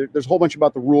process. And there's a whole bunch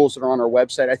about the rules that are on our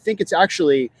website. I think it's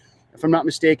actually, if I'm not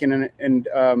mistaken, and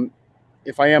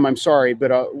if I am, I'm sorry,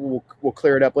 but we'll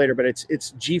clear it up later. But it's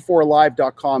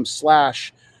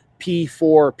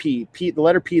g4live.com/P4P, the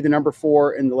letter P, the number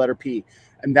 4, and the letter P,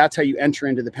 and that's how you enter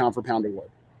into the Pound for Pound Award.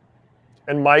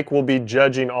 And Mike will be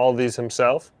judging all these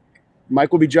himself?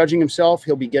 Mike will be judging himself.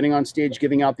 He'll be getting on stage,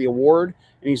 giving out the award,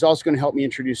 and he's also going to help me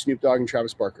introduce Snoop Dogg and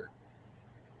Travis Barker.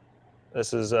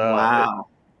 This is Wow.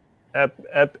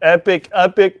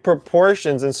 epic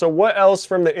proportions. And so what else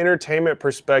from the entertainment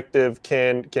perspective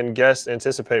can guests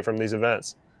anticipate from these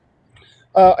events?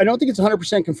 I don't think it's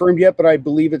 100% confirmed yet, but I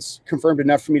believe it's confirmed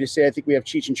enough for me to say. I think we have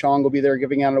Cheech and Chong will be there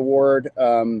giving out an award.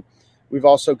 We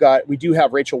do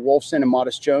have Rachel Wolfson and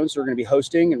Modest Jones who are going to be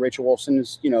hosting, and Rachel Wolfson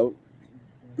is,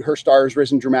 her star has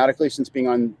risen dramatically since being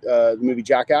on the movie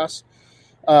Jackass.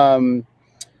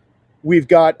 We've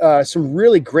got some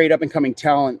really great up-and-coming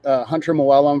talent. Hunter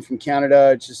Moellum from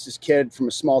Canada, just this kid from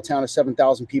a small town of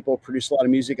 7,000 people, produced a lot of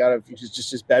music out of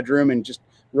just his bedroom and just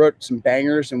wrote some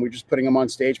bangers, and we're just putting him on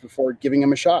stage before giving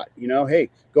him a shot. Hey,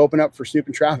 go open up for Snoop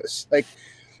and Travis. Like,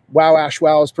 Wow Ash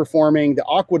Wow is performing. The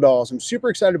Aqua Dolls, I'm super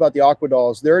excited about the Aqua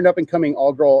Dolls. They're an up-and-coming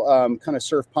all-girl kind of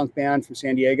surf punk band from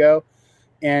San Diego,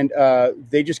 and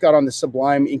they just got on the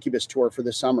Sublime Incubus tour for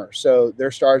the summer. So their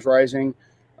stars rising.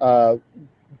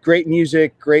 Great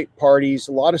music, great parties,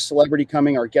 a lot of celebrity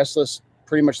coming. Our guest list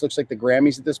pretty much looks like the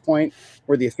Grammys at this point.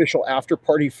 We're the official after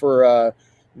party for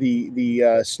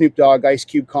the Snoop Dogg Ice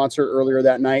Cube concert earlier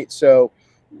that night. So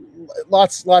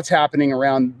lots happening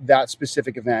around that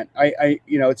specific event.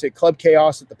 It's at Club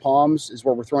Chaos at the Palms is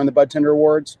where we're throwing the Bud Tender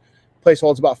Awards. Place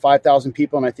holds about 5,000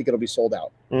 people, and I think it'll be sold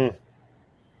out. Mm.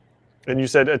 And you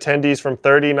said attendees from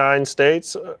 39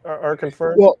 states are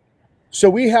confirmed? Well, so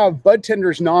we have bud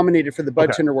tenders nominated for the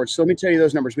Bud Tender Awards. So let me tell you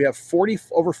those numbers. We have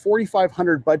over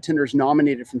 4,500 bud tenders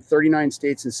nominated from 39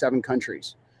 states and 7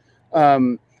 countries.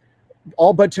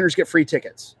 All bud tenders get free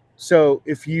tickets. So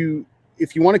if you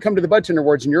want to come to the Bud Tender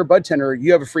Awards and you're a bud tender,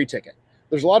 you have a free ticket.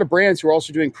 There's a lot of brands who are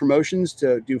also doing promotions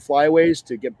to do flyaways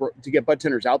to get bud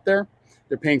tenders out there.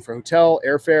 They're paying for hotel,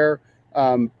 airfare.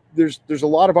 There's a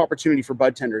lot of opportunity for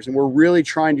bud tenders, and we're really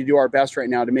trying to do our best right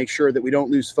now to make sure that we don't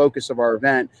lose focus of our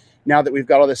event. Now that we've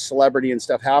got all this celebrity and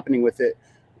stuff happening with it,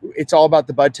 it's all about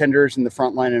the bud tenders and the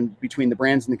front line and between the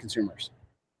brands and the consumers.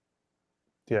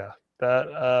 Yeah,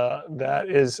 that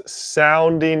is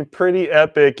sounding pretty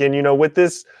epic. And with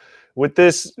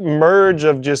this merge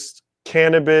of just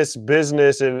cannabis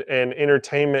business and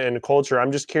entertainment and culture,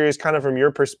 I'm just curious, kind of from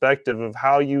your perspective, of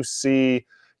how you see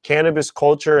cannabis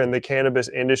culture and the cannabis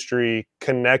industry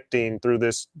connecting through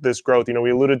this growth.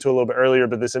 We alluded to a little bit earlier,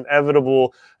 but this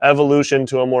inevitable evolution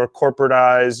to a more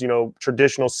corporatized,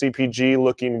 traditional CPG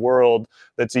looking world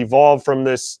that's evolved from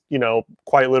this,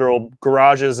 quite literal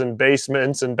garages and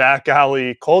basements and back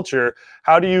alley culture.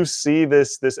 How do you see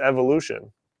this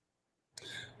evolution?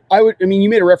 You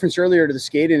made a reference earlier to the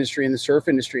skate industry and the surf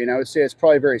industry, and I would say it's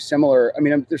probably very similar.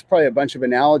 There's probably a bunch of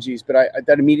analogies, but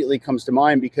that immediately comes to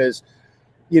mind because,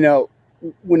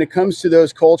 when it comes to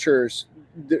those cultures,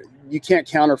 you can't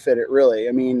counterfeit it, really.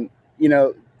 I mean, you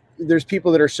know, there's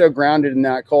people that are so grounded in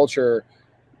that culture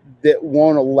that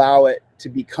won't allow it to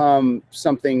become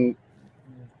something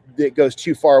that goes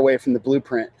too far away from the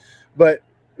blueprint. But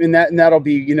and that'll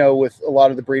be, you know, with a lot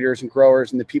of the breeders and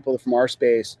growers and the people from our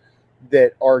space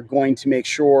that are going to make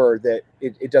sure that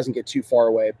it doesn't get too far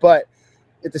away. But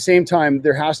at the same time,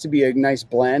 there has to be a nice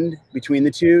blend between the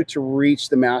two to reach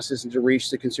the masses and to reach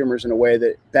the consumers in a way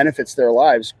that benefits their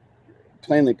lives,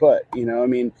 plainly put. You know, I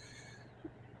mean,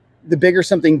 the bigger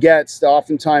something gets,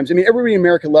 oftentimes, I mean, everybody in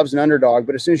America loves an underdog,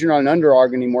 but as soon as you're not an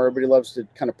underdog anymore, everybody loves to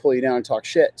kind of pull you down and talk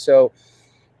shit. So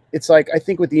it's like, I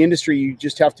think with the industry, you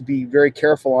just have to be very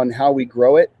careful on how we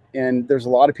grow it. And there's a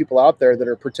lot of people out there that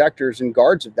are protectors and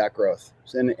guards of that growth.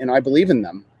 And I believe in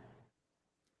them.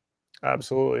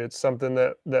 Absolutely. It's something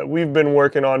that we've been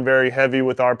working on very heavy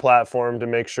with our platform to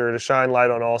make sure to shine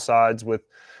light on all sides with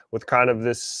kind of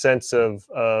this sense of,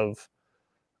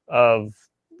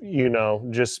 you know,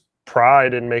 just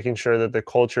pride in making sure that the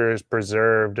culture is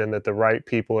preserved and that the right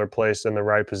people are placed in the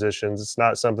right positions. It's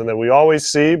not something that we always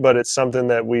see, but it's something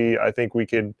that I think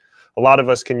a lot of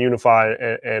us can unify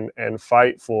and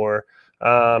fight for.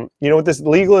 You know, with this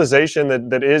legalization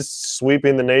that is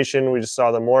sweeping the nation, we just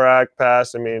saw the MORE Act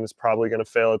pass. I mean, it's probably going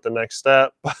to fail at the next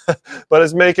step, but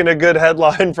it's making a good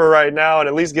headline for right now and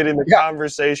at least getting the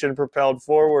conversation propelled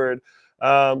forward.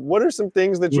 What are some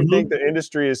things that you think the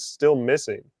industry is still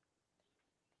missing?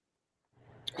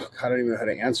 I don't even know how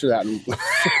to answer that in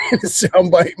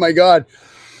soundbite. My God.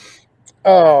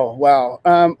 Oh, wow.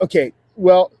 Okay.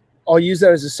 Well, I'll use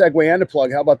that as a segue and a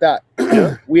plug. How about that?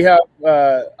 We have,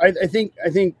 I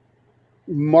think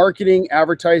marketing,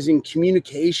 advertising,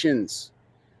 communications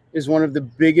is one of the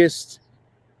biggest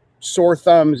sore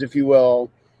thumbs, if you will,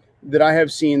 that I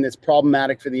have seen that's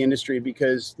problematic for the industry.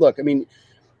 Because look, I mean,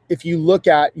 if you look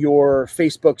at your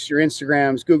Facebooks, your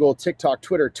Instagrams, Google, TikTok,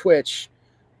 Twitter, Twitch,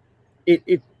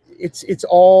 it's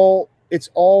all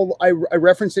I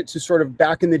reference it to sort of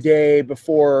back in the day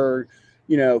before,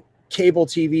 you know, cable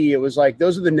TV. It was like,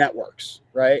 those are the networks,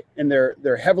 right? And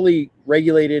they're heavily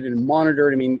regulated and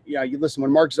monitored. I mean, you listen,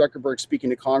 when Mark Zuckerberg's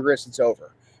speaking to Congress, it's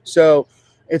over. So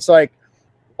it's like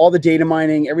all the data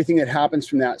mining, everything that happens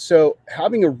from that. So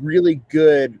having a really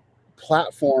good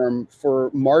platform for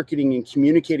marketing and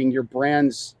communicating your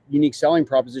brand's unique selling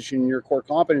proposition and your core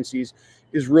competencies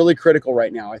is really critical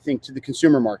right now, I think, to the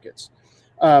consumer markets.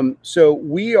 So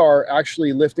we are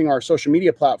actually lifting our social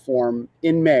media platform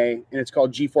in May, and it's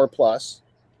called G4 Plus.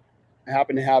 I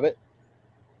happen to have it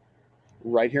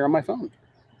right here on my phone.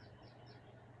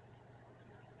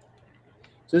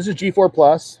 So this is G4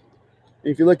 Plus.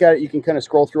 And if you look at it, you can kind of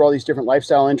scroll through all these different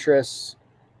lifestyle interests.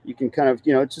 You can kind of,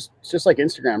 you know, it's just like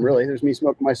Instagram, really. There's me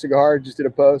smoking my cigar, just did a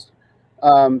post.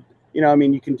 You know, I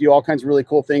mean, you can do all kinds of really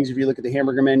cool things if you look at the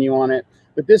hamburger menu on it.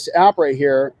 But this app right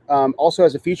here also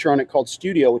has a feature on it called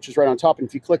Studio, which is right on top. And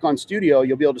if you click on Studio,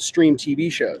 you'll be able to stream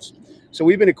TV shows. So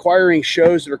we've been acquiring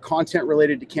shows that are content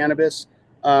related to cannabis.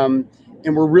 And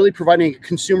we're really providing a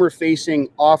consumer-facing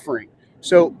offering.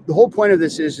 So the whole point of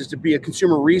this is to be a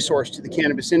consumer resource to the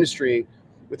cannabis industry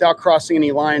without crossing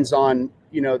any lines on,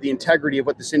 you know, the integrity of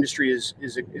what this industry is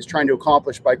trying to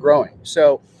accomplish by growing.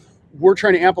 So we're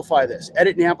trying to amplify this,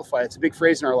 edit and amplify. It's a big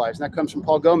phrase in our lives. And that comes from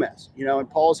Paul Gomez, you know, and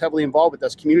Paul is heavily involved with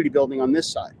us community building on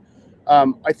this side.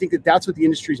 I think that's what the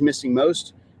industry is missing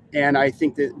most. And I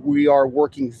think that we are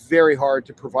working very hard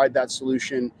to provide that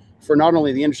solution for not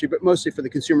only the industry, but mostly for the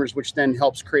consumers, which then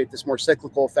helps create this more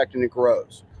cyclical effect and it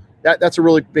grows. That's a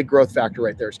really big growth factor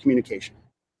right there, is communication.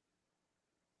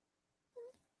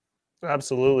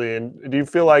 Absolutely. And do you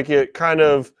feel like it kind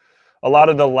of, a lot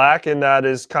of the lack in that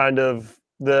is kind of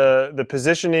the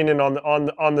positioning and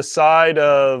on the side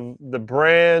of the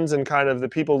brands and kind of the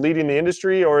people leading the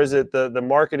industry, or is it the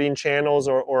marketing channels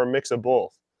or a mix of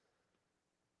both?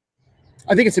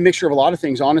 I think it's a mixture of a lot of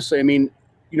things, honestly. I mean,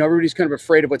 you know, everybody's kind of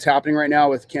afraid of what's happening right now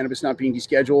with cannabis not being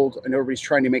descheduled. I know everybody's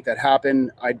trying to make that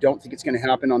happen. I don't think it's going to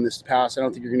happen on this pass. I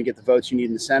don't think you're going to get the votes you need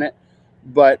in the Senate,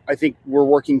 but I think we're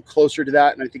working closer to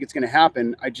that, and I think it's going to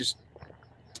happen. I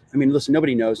mean, listen,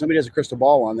 nobody knows. Nobody has a crystal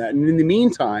ball on that. And in the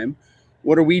meantime,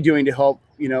 what are we doing to help,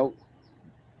 you know,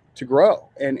 to grow?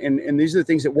 And these are the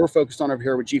things that we're focused on over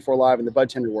here with G4 Live and the Bud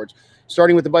Tender Awards.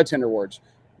 Starting with the Bud Tender Awards,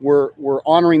 we're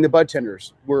honoring the bud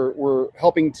tenders. We're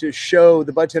helping to show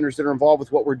the bud tenders that are involved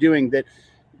with what we're doing that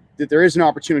there is an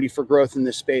opportunity for growth in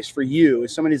this space for you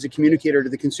as somebody who's a communicator to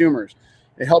the consumers.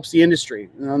 It helps the industry.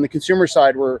 And on the consumer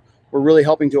side, we're really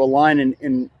helping to align in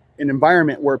an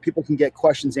environment where people can get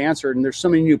questions answered. And there's so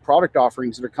many new product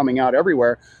offerings that are coming out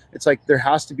everywhere. It's like there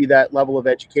has to be that level of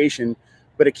education.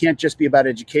 but it can't just be about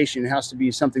education. It has to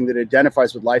be something that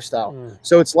identifies with lifestyle.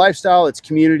 So it's lifestyle, it's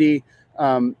community,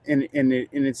 and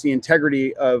it's the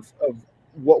integrity of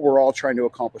what we're all trying to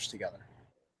accomplish together.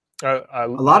 A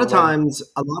lot of times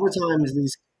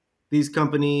these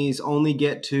companies only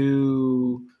get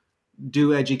to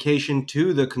do education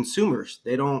to the consumers.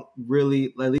 They don't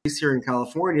really, at least here in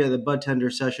California, the bud tender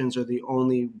sessions are the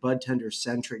only bud tender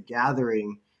centric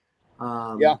gathering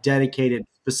dedicated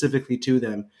specifically to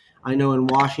them. I know in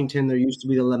Washington there used to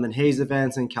be the lemon haze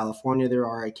events. In California there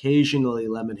are occasionally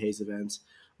lemon haze events,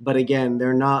 but again,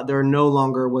 they're no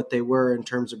longer what they were in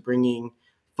terms of bringing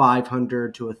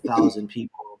 500 to 1,000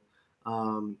 people.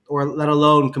 Or let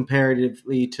alone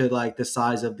comparatively to like the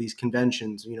size of these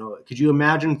conventions. You know, could you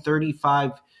imagine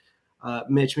 35,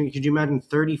 Mitch, could you imagine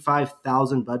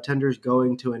 35,000 bud tenders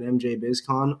going to an MJ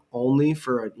BizCon only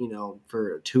for a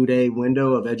 2-day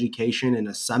window of education and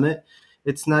a summit?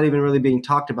 It's not even really being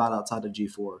talked about outside of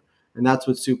G4. And that's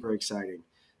what's super exciting.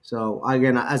 So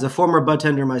again, as a former bud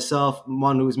tender myself,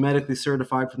 one who was medically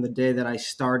certified from the day that I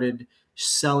started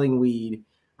selling weed,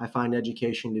 I find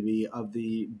education to be of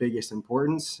the biggest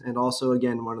importance, and also,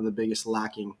 again, one of the biggest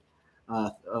lacking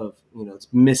it's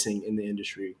missing in the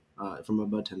industry from a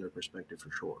bud tender perspective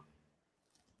for sure.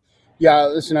 Yeah,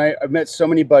 listen, I've met so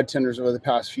many bud tenders over the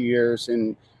past few years,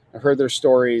 and I've heard their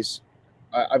stories.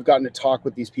 I've gotten to talk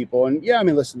with these people, and yeah, I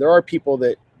mean, listen, there are people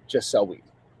that just sell weed.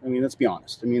 I mean, let's be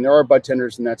honest. I mean, there are bud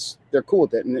tenders, and they're cool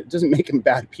with it, and it doesn't make them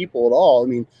bad people at all. I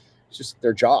mean, it's just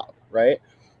their job, right?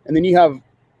 And then you have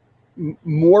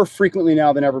more frequently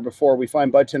now than ever before, we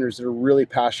find bud tenders that are really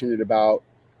passionate about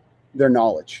their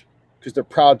knowledge because they're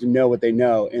proud to know what they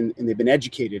know, and they've been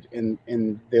educated,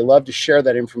 and they love to share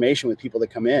that information with people that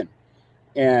come in.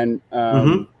 And,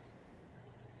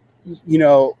 you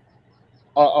know,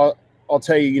 I'll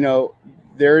tell you, you know,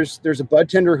 there's a bud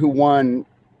tender who won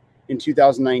in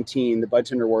 2019, the Bud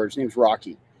Tender Awards. Her name's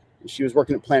Rocky, and she was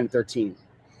working at Planet 13.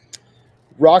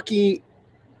 Rocky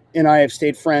and I have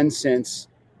stayed friends since.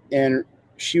 And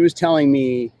she was telling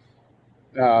me,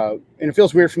 and it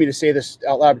feels weird for me to say this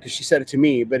out loud because she said it to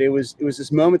me, but it was this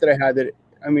moment that I had that,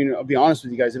 I mean, I'll be honest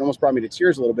with you guys, it almost brought me to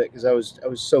tears a little bit because I was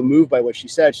so moved by what she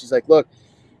said. She's like, look,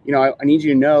 you know, I need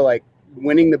you to know, like,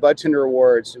 winning the Bud Tender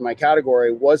Awards in my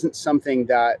category wasn't something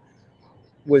that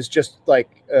was just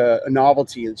like a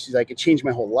novelty. She's like, it changed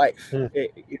my whole life.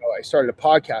 I started a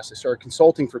podcast. I started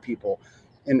consulting for people.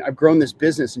 And I've grown this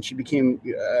business, and she became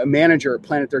a manager at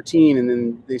Planet 13. And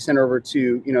then they sent her over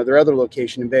to, you know, their other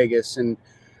location in Vegas and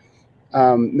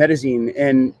Medizin.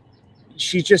 And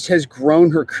she just has grown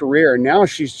her career. Now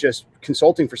she's just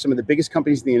consulting for some of the biggest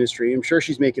companies in the industry. I'm sure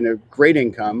she's making a great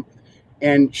income,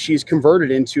 and she's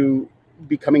converted into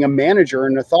becoming a manager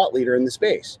and a thought leader in the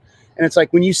space. And it's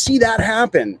like, when you see that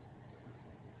happen,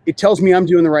 it tells me I'm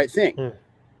doing the right thing.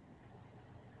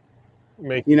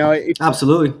 You know,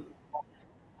 absolutely.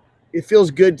 It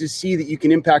feels good to see that you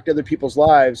can impact other people's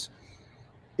lives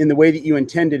in the way that you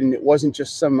intended, and it wasn't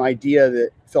just some idea that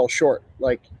fell short.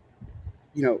 Like,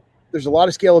 you know, there's a lot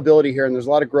of scalability here, and there's a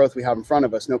lot of growth we have in front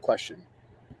of us, no question.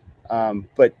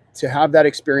 But to have that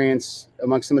experience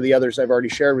amongst some of the others I've already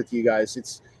shared with you guys,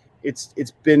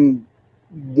 it's been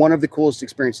one of the coolest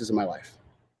experiences of my life.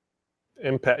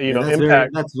 Impact,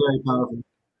 that's very powerful.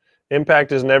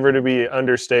 Impact is never to be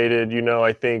understated. You know,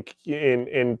 I think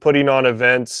in putting on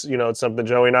events, you know, it's something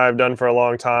Joey and I have done for a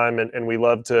long time, and we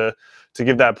love to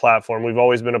give that platform. We've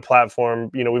always been a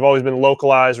platform, you know, we've always been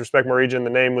localized. Respect My Region, the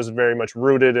name was very much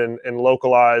rooted in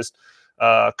localized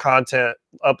content,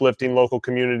 uplifting local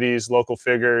communities, local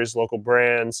figures, local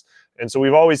brands. And so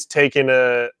we've always taken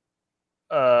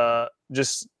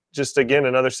just again,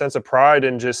 another sense of pride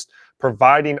in just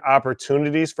providing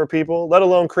opportunities for people, let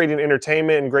alone creating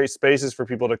entertainment and great spaces for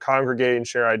people to congregate and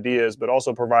share ideas, but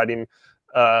also providing,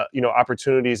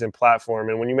 opportunities and platform.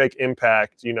 And when you make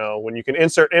impact, you know, when you can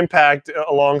insert impact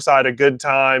alongside a good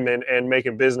time and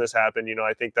making business happen, you know,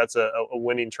 I think that's a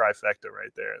winning trifecta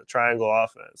right there, the triangle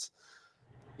offense.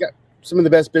 Yeah. Some of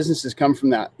the best businesses come from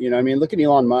that. You know, I mean, look at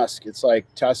Elon Musk. It's like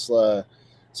Tesla,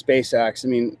 SpaceX, I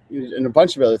mean, and a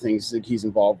bunch of other things that he's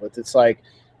involved with. It's like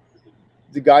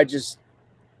the guy just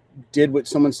did what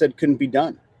someone said couldn't be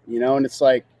done, you know? And it's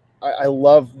like, I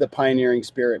love the pioneering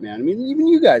spirit, man. I mean, even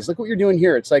you guys, look what you're doing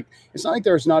here. It's like, it's not like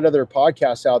there's not other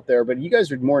podcasts out there, but you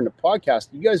guys are more into podcasts.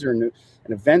 You guys are in an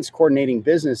events coordinating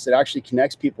business that actually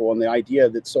connects people, and the idea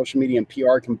that social media and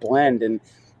PR can blend, and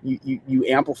you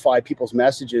amplify people's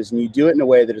messages, and you do it in a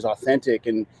way that is authentic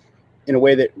and in a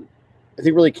way that I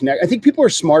think really connect. I think people are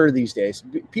smarter these days.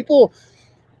 People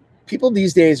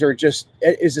these days are just,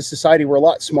 as a society, we're a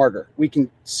lot smarter. We can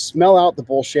smell out the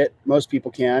bullshit. Most people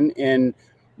can. And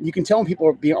you can tell when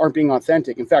people aren't being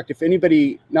authentic. In fact, if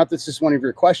anybody, not that this is one of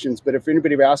your questions, but if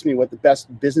anybody ever asked me what the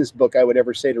best business book I would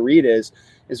ever say to read is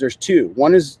there's two.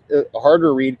 One is a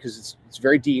harder read because it's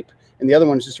very deep, and the other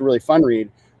one is just a really fun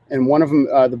read. And one of them,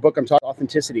 the book I'm talking,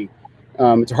 Authenticity.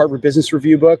 It's a Harvard Business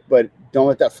Review book, but don't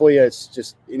let that fool you. It's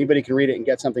just anybody can read it and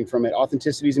get something from it.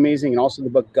 Authenticity is amazing, and also the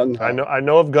book Gung Ho. I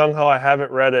know of Gung Ho. I haven't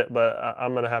read it, but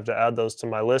I'm going to have to add those to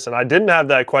my list. And I didn't have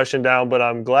that question down, but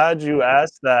I'm glad you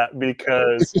asked that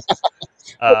because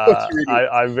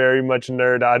I very much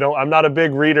nerd. I'm not a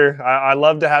big reader. I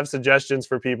love to have suggestions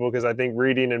for people because I think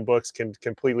reading and books can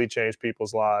completely change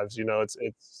people's lives. You know, it's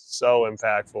so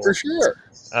impactful. For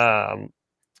sure.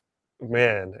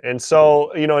 Man. And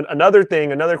so, you know, another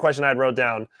question I wrote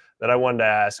down that I wanted to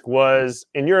ask was,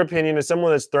 in your opinion, as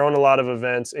someone that's thrown a lot of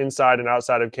events inside and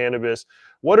outside of cannabis,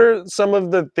 what are some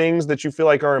of the things that you feel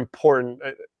like are important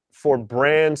for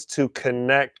brands to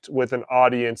connect with an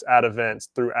audience at events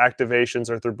through activations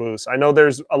or through booths? I know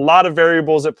there's a lot of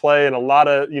variables at play and a lot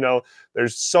of, you know,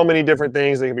 there's so many different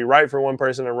things that can be right for one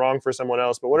person and wrong for someone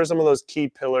else. But what are some of those key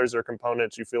pillars or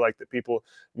components you feel like that people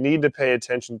need to pay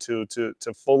attention to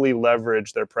fully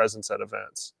leverage their presence at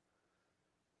events?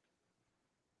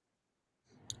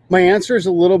 My answer is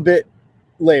a little bit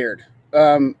layered,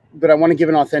 but I want to give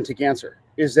an authentic answer.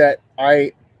 Is that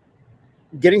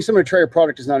getting someone to try your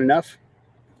product is not enough.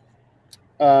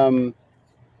 You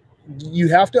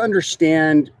have to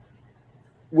understand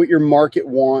what your market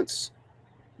wants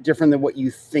different than what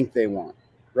you think they want,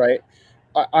 right?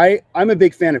 I'm a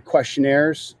big fan of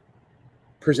questionnaires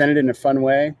presented in a fun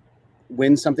way,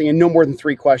 win something, and no more than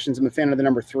 3 questions. I'm a fan of the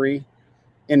number 3,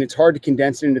 and it's hard to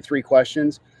condense it into 3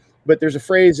 questions. But there's a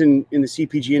phrase in the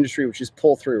CPG industry, which is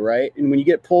pull through, right? And when you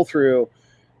get pull through,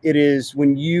 it is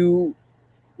when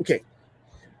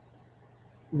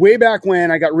way back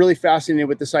when I got really fascinated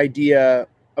with this idea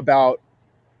about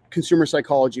consumer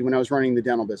psychology when I was running the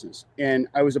dental business. And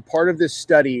I was a part of this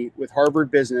study with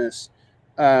Harvard Business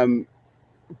called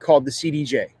the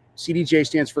CDJ. CDJ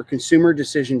stands for Consumer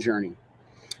Decision Journey.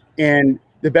 And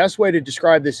the best way to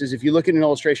describe this is if you look at an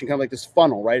illustration, kind of like this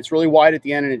funnel, right? It's really wide at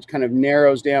the end and it kind of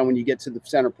narrows down when you get to the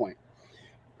center point.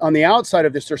 On the outside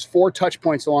of this, there's 4 touch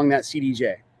points along that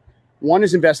CDJ. 1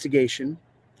 is investigation,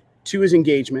 2 is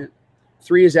engagement,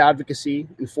 3 is advocacy,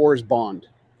 and 4 is bond.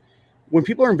 When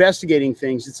people are investigating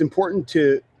things, it's important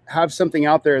to have something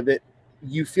out there that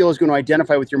you feel is going to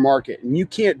identify with your market. And you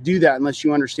can't do that unless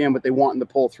you understand what they want in the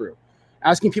pull through.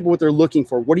 Asking people what they're looking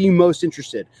for. What are you most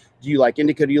interested? Do you like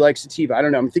indica? Do you like sativa? I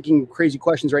don't know. I'm thinking crazy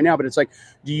questions right now, but it's like,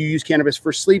 do you use cannabis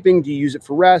for sleeping? Do you use it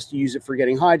for rest? Do you use it for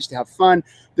getting high, just to have fun?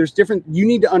 You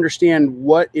need to understand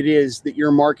what it is that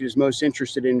your market is most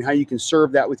interested in and how you can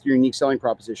serve that with your unique selling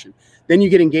proposition. Then you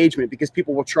get engagement because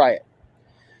people will try it.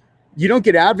 You don't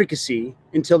get advocacy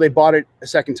until they bought it a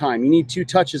second time. You need 2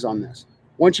 touches on this.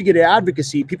 Once you get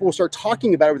advocacy, people will start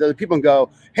talking about it with other people and go,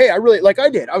 hey, I really, like I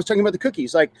did. I was talking about the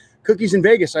cookies, like cookies in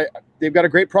Vegas. They've got a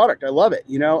great product. I love it.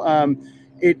 You know,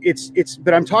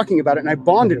 but I'm talking about it and I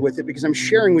bonded with it because I'm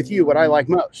sharing with you what I like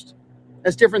most.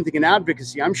 That's different than an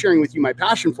advocacy. I'm sharing with you my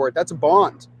passion for it. That's a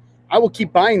bond. I will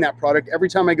keep buying that product every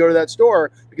time I go to that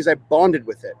store because I bonded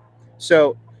with it.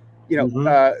 So, you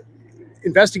know,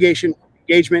 investigation,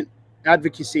 engagement,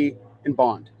 advocacy, and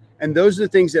bond. And those are the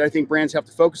things that I think brands have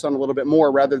to focus on a little bit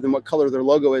more rather than what color their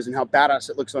logo is and how badass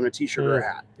it looks on a t-shirt or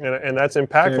a hat. And that's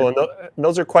impactful. And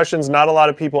those are questions not a lot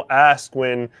of people ask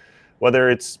whether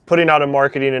it's putting out a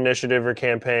marketing initiative or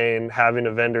campaign, having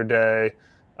a vendor day,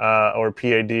 or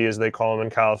PAD as they call them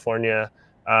in California,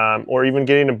 or even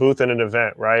getting a booth at an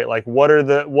event, right? Like what are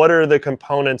the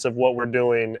components of what we're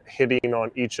doing hitting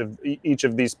on each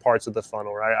of these parts of the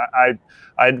funnel, right?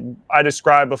 I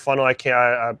describe a funnel.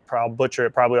 I'll butcher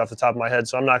it probably off the top of my head,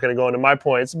 so I'm not going to go into my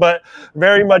points, but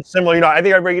very much similar. You know, I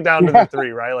think I break it down to the 3,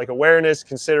 right? Like awareness,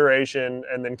 consideration,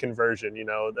 and then conversion. You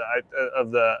know,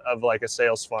 of like a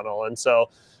sales funnel, and so.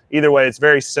 Either way, it's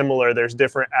very similar. There's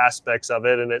different aspects of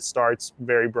it, and it starts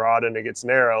very broad and it gets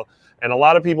narrow. And a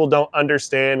lot of people don't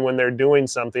understand when they're doing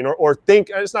something or think,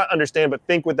 it's not understand, but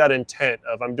think with that intent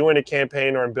of I'm doing a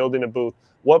campaign or I'm building a booth.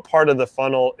 What part of the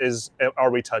funnel are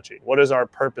we touching? What is our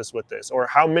purpose with this? Or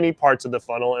how many parts of the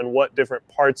funnel and what different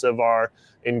parts of our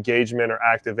engagement or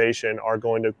activation are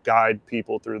going to guide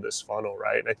people through this funnel,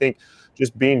 right? And I think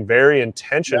just being very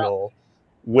intentional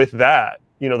with that,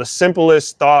 you know, the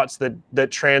simplest thoughts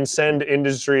that transcend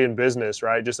industry and business,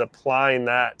 right? Just applying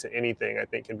that to anything, I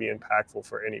think, can be impactful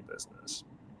for any business.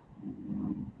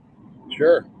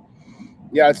 Sure.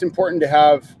 Yeah, it's important to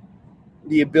have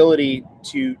the ability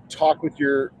to talk with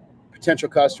your potential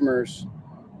customers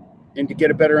and to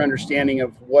get a better understanding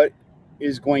of what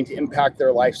is going to impact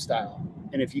their lifestyle.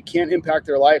 And if you can't impact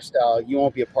their lifestyle, you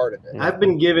won't be a part of it. I've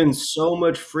been given so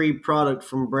much free product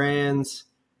from brands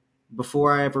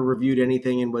before I ever reviewed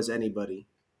anything and was anybody.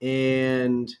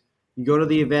 And you go to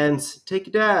the events,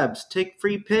 take dabs, take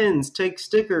free pins, take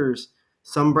stickers.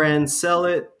 Some brands sell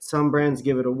it, some brands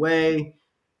give it away.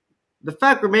 The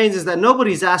fact remains is that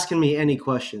nobody's asking me any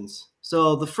questions.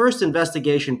 So the first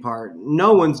investigation part,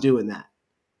 no one's doing that.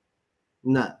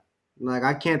 None. Like,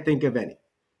 I can't think of any.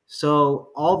 So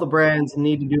all the brands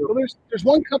need to do. Well, there's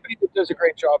one company that does a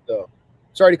great job, though.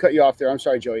 Sorry to cut you off there. I'm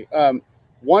sorry, Joey.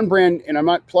 One brand, and I'm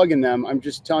not plugging them, I'm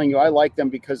just telling you I like them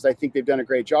because I think they've done a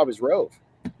great job, is Rove.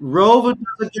 Rove does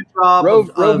a good job Rove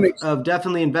of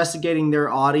definitely investigating their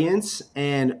audience,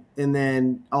 and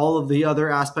then all of the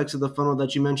other aspects of the funnel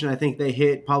that you mentioned. I think they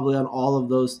hit probably on all of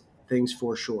those things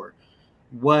for sure.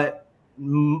 Whether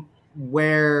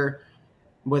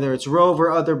it's Rove or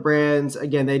other brands,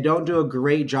 again, they don't do a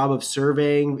great job of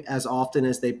surveying as often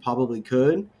as they probably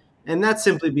could. And that's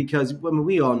simply because, I mean,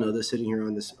 we all know this sitting here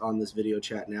on this video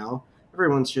chat now.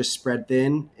 Everyone's just spread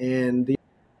thin, and the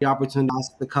opportunity to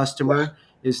ask the customer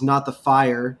is not the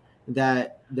fire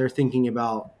that they're thinking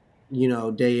about,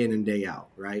 day in and day out,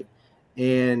 right?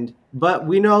 But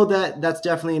we know that that's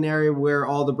definitely an area where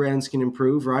all the brands can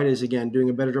improve, right? Is, again,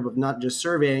 doing a better job of not just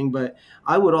surveying, but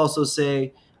I would also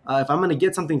say, if I'm going to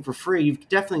get something for free, you've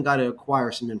definitely got to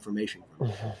acquire some information from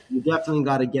me. You definitely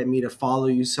got to get me to follow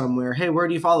you somewhere. Hey, where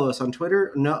do you follow us? On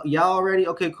Twitter? No, yeah, already?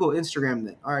 Okay, cool. Instagram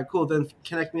then. All right, cool. Then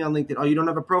connect me on LinkedIn. Oh, you don't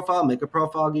have a profile? Make a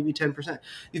profile. I'll give you 10%.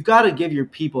 You've got to give your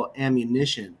people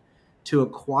ammunition to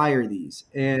acquire these.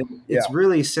 And it's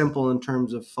really simple in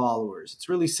terms of followers. It's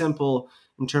really simple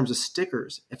in terms of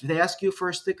stickers. If they ask you for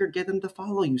a sticker, get them to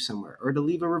follow you somewhere, or to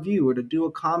leave a review, or to do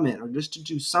a comment, or just to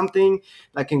do something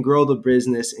that can grow the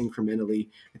business incrementally.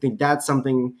 I think that's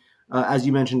something, as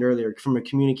you mentioned earlier, from a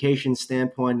communication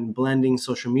standpoint and blending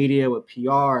social media with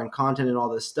PR and content and all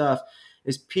this stuff,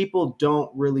 is people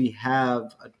don't really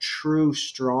have a true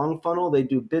strong funnel. They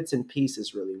do bits and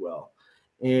pieces really well.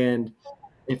 And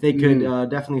if they could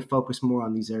definitely focus more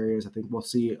on these areas, I think we'll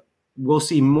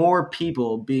see more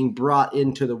people being brought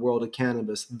into the world of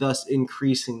cannabis, thus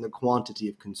increasing the quantity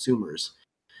of consumers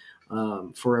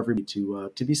for everybody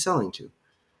to be selling to.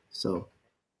 So,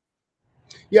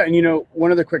 yeah, and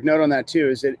one other quick note on that too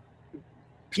is that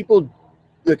people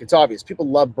look. It's obvious people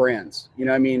love brands.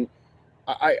 I mean,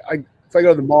 if I go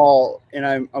to the mall and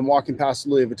I'm walking past the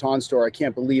Louis Vuitton store, I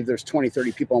can't believe there's 20,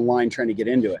 30 people online trying to get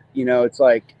into it. It's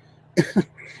like.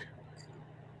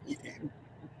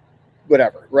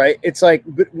 Whatever, right? It's like,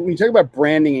 but when you talk about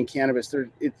branding in cannabis,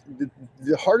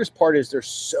 the hardest part is there's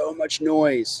so much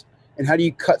noise, and how do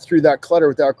you cut through that clutter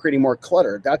without creating more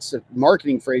clutter? That's a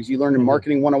marketing phrase you learn in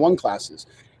marketing 101 classes.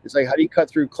 It's like, how do you cut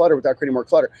through clutter without creating more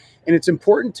clutter? And it's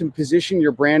important to position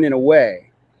your brand in a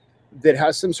way that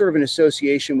has some sort of an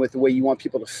association with the way you want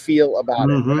people to feel about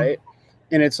it, right?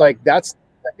 And it's like, I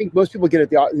think most people get it,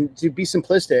 to be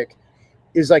simplistic,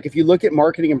 is like, if you look at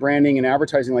marketing and branding and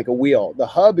advertising like a wheel, the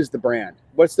hub is the brand.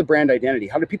 What's the brand identity?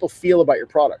 How do people feel about your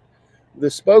product? The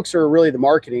spokes are really the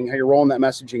marketing, how you're rolling that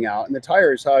messaging out, and the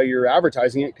tire is how you're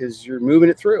advertising it because you're moving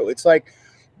it through. It's like,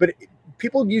 but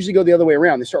people usually go the other way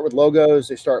around. They start with logos,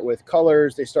 they start with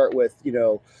colors, they start with,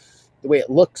 the way it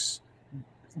looks,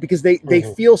 because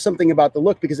they feel something about the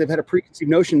look because they've had a preconceived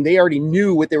notion. They already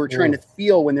knew what they were trying to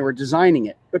feel when they were designing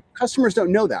it, but customers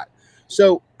don't know that.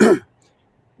 So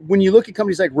when you look at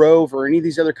companies like Rove or any of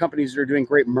these other companies that are doing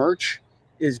great merch,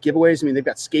 is giveaways. I mean, they've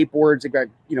got skateboards, they've got,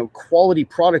 quality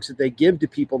products that they give to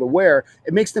people to wear.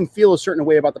 It makes them feel a certain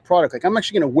way about the product. Like, I'm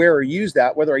actually going to wear or use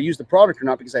that, whether I use the product or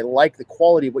not, because I like the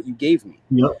quality of what you gave me.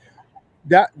 Yep.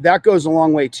 That goes a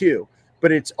long way too.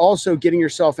 But it's also getting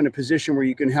yourself in a position where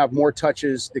you can have more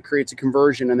touches that creates a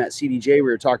conversion on that CDJ we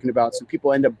were talking about. So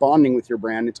people end up bonding with your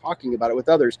brand and talking about it with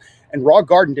others. And Raw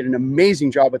Garden did an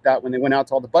amazing job with that when they went out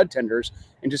to all the bud tenders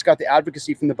and just got the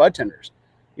advocacy from the bud tenders.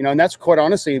 And that's quite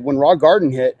honestly, when Raw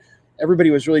Garden hit,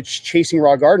 everybody was really chasing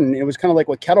Raw Garden. It was kind of like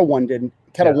what Kettle One did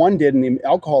in the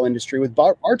alcohol industry with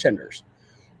bartenders.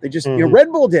 They just,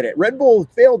 Red Bull did it. Red Bull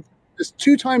failed just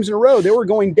 2 times in a row. They were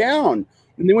going down.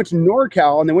 And they went to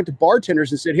NorCal and they went to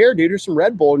bartenders and said, "Here, dude, here's some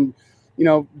Red Bull, and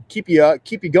keep you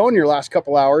going your last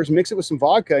couple hours. Mix it with some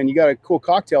vodka, and you got a cool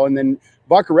cocktail." And then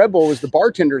vodka Red Bull was the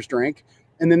bartender's drink,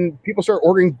 and then people start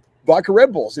ordering vodka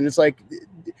Red Bulls, and it's like,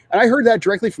 and I heard that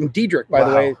directly from Diedrich, by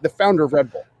the way, the founder of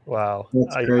Red Bull. Wow,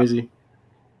 that's crazy.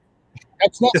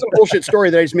 That's not some bullshit story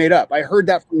that I just made up. I heard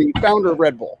that from the founder of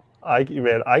Red Bull.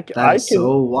 That's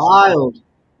so wild.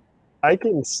 I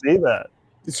can see that.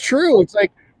 It's true. It's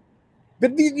like.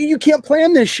 But you can't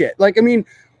plan this shit. Like, I mean,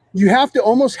 you have to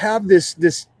almost have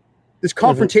this this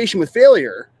confrontation with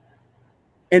failure,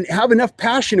 and have enough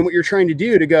passion in what you're trying to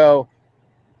do to go,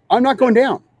 I'm not going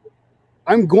down.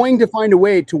 I'm going to find a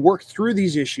way to work through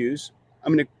these issues.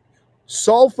 I'm going to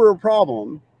solve for a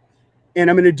problem, and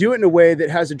I'm going to do it in a way that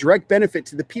has a direct benefit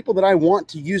to the people that I want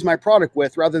to use my product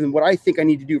with, rather than what I think I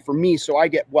need to do for me so I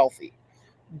get wealthy.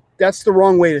 That's the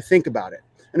wrong way to think about it.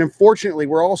 And unfortunately,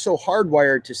 we're all so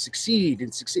hardwired to succeed.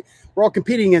 We're all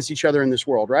competing against each other in this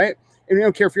world, right? And you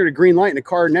don't care if you're at a green light and a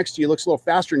car next to you looks a little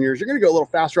faster than yours. You're going to go a little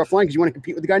faster offline because you want to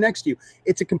compete with the guy next to you.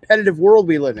 It's a competitive world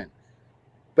we live in.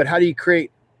 But how do you create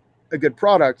a good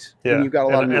product when you've got a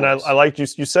lot of noise? And I like you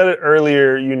said it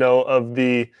earlier, of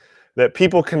that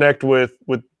people connect with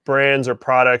brands or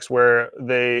products where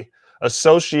they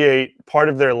associate part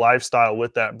of their lifestyle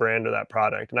with that brand or that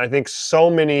product. And I think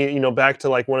so many, back to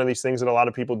like one of these things that a lot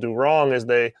of people do wrong is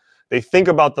they think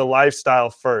about the lifestyle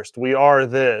first. We are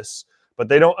this, but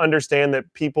they don't understand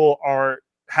that people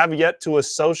have yet to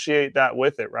associate that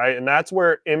with it, right? And that's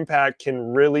where impact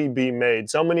can really be made.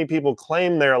 So many people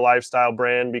claim they're a lifestyle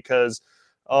brand because,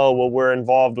 we're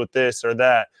involved with this or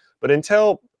that. But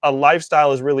until a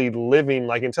lifestyle is really living,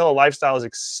 like until a lifestyle has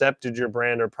accepted your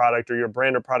brand or product, or your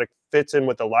brand or product fits in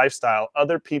with the lifestyle,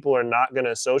 other people are not going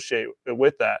to associate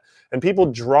with that. And people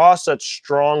draw such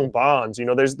strong bonds.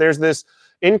 There's this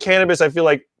in cannabis. I feel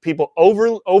like people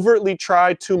overtly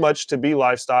try too much to be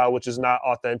lifestyle, which is not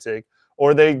authentic,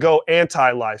 or they go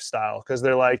anti-lifestyle because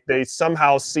they're like, they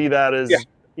somehow see that as,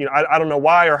 I don't know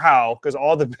why or how, because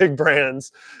all the big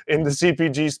brands in the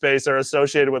CPG space are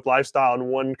associated with lifestyle in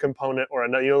one component or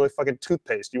another. Like fucking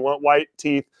toothpaste. You want white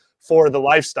teeth for the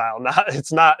lifestyle.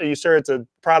 It's a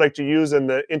product you use in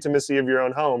the intimacy of your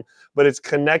own home, but it's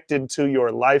connected to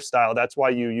your lifestyle. That's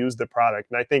why you use the product.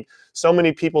 And I think so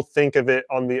many people think of it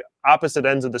on the opposite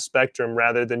ends of the spectrum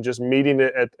rather than just meeting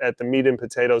it at the meat and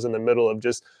potatoes in the middle of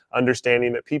just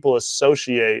understanding that people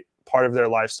associate part of their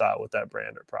lifestyle with that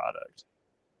brand or product.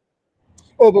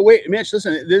 Oh, but wait, Mitch,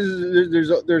 listen,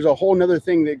 there's a whole nother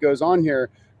thing that goes on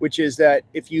here, which is that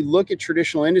if you look at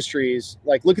traditional industries,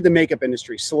 like look at the makeup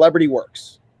industry, celebrity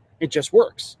works. It just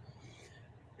works.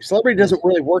 Celebrity doesn't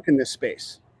really work in this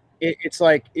space. It's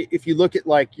like, if you look at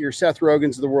like your Seth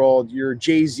Rogans of the world, your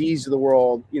Jay-Z's of the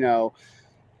world,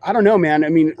 I don't know, man. I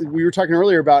mean, we were talking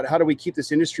earlier about how do we keep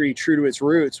this industry true to its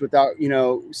roots without,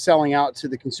 selling out to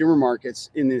the consumer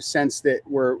markets in the sense that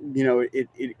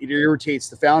it irritates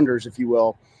the founders, if you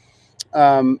will.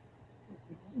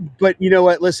 But you know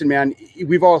what? Listen, man,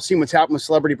 we've all seen what's happened with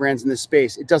celebrity brands in this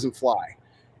space. It doesn't fly.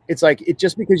 It's like,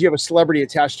 just because you have a celebrity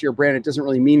attached to your brand, it doesn't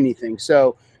really mean anything.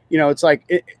 So, it's like,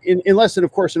 unless, and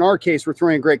of course, in our case, we're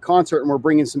throwing a great concert and we're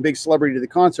bringing some big celebrity to the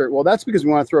concert. Well, that's because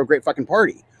we want to throw a great fucking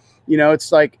party.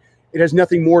 It's like, it has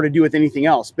nothing more to do with anything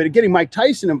else. But getting Mike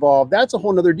Tyson involved, that's a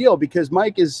whole nother deal, because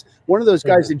Mike is one of those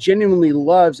guys that genuinely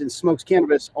loves and smokes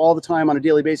cannabis all the time on a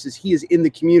daily basis. He is in the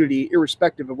community,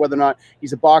 irrespective of whether or not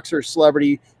he's a boxer,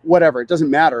 celebrity, whatever. It doesn't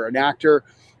matter. An actor.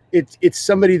 It's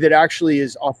somebody that actually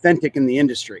is authentic in the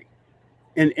industry.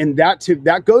 And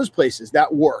that goes places.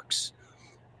 That works.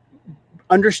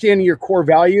 Understanding your core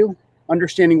value,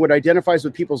 understanding what identifies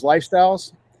with people's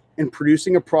lifestyles, and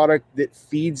producing a product that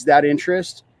feeds that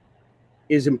interest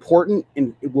is important,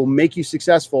 and it will make you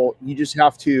successful. You just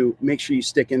have to make sure you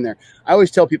stick in there. I always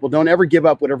tell people, don't ever give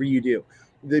up whatever you do.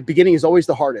 The beginning is always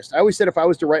the hardest. I always said if I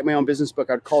was to write my own business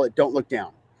book, I'd call it Don't Look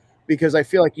Down, because I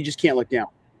feel like you just can't look down.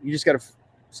 You just got to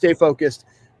stay focused,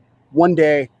 one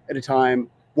day at a time,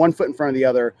 one foot in front of the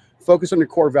other. Focus on your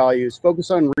core values,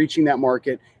 focus on reaching that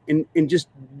market, and just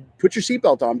put your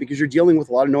seatbelt on, because you're dealing with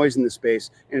a lot of noise in this space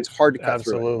and it's hard to cut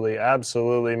through.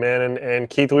 Absolutely, man. And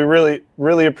Keith, we really,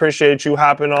 really appreciate you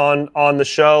hopping on the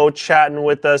show, chatting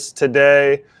with us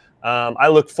today. I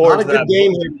look forward to that.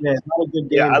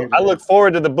 I look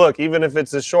forward to the book, even if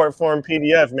it's a short form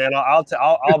PDF, man. I'll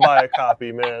buy a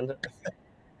copy, man.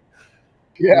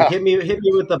 Yeah, hit me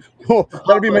with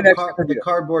that'll be my next the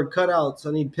cardboard cutouts.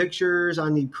 I need pictures. I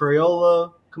need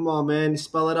Crayola. Come on, man,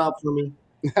 spell it out for me.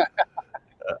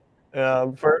 For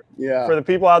the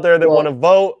people out there that want to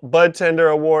vote,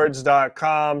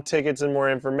 budtenderawards.com, tickets and more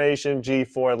information,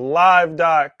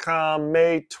 G4live.com,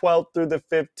 May 12th through the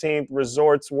 15th,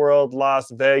 Resorts World, Las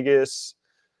Vegas.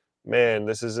 Man,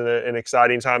 this is an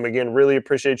exciting time. Again, really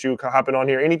appreciate you hopping on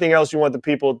here. Anything else you want the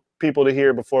people to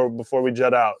hear before we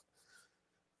jet out?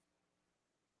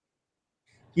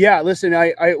 Yeah, listen,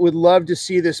 I would love to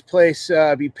see this place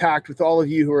be packed with all of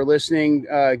you who are listening.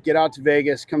 Get out to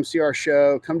Vegas, come see our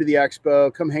show, come to the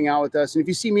expo, come hang out with us. And if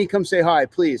you see me, come say hi,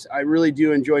 please. I really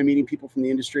do enjoy meeting people from the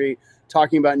industry,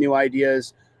 talking about new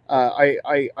ideas.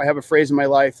 I have a phrase in my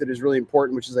life that is really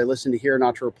important, which is I listen to hear,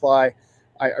 not to reply.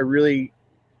 I really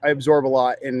absorb a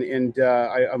lot, and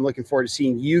I'm looking forward to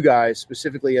seeing you guys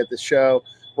specifically at this show.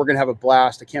 We're going to have a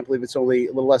blast. I can't believe it's only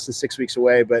a little less than 6 weeks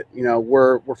away, but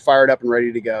we're fired up and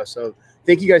ready to go. So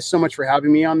thank you guys so much for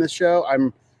having me on this show.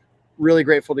 I'm really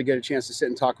grateful to get a chance to sit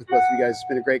and talk with both of you guys. It's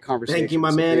been a great conversation. Thank you, my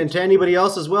man. And to anybody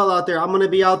else as well out there, I'm going to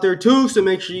be out there too. So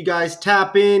make sure you guys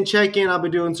tap in, check in. I'll be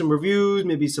doing some reviews,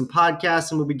 maybe some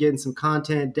podcasts, and we'll be getting some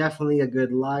content. Definitely a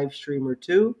good live stream or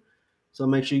two. So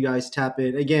make sure you guys tap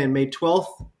in. Again, May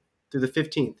 12th through the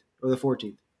 15th or the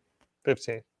 14th.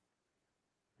 15th.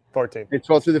 14th. It's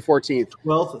 12th through the 14th.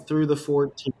 12th through the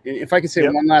 14th. And if I could say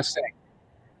one last thing,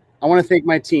 I want to thank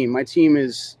my team. My team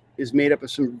is made up of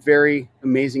some very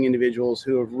amazing individuals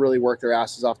who have really worked their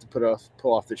asses off to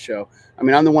pull off this show. I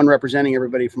mean, I'm the one representing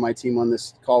everybody from my team on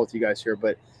this call with you guys here,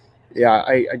 but yeah,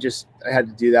 I had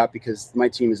to do that because my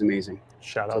team is amazing.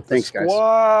 Shout out so thanks, guys.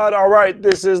 All right,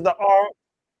 this is the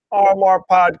RMR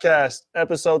Podcast,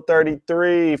 episode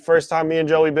 33. First time me and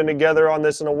Joey been together on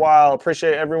this in a while.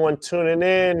 Appreciate everyone tuning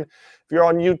in. If you're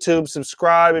on YouTube,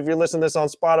 subscribe. If you're listening to this on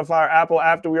Spotify or Apple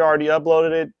after we already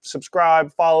uploaded it,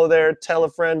 subscribe, follow there, tell a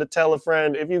friend to tell a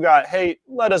friend. If you got hate,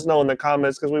 let us know in the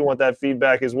comments because we want that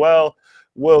feedback as well.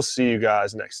 We'll see you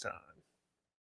guys next time.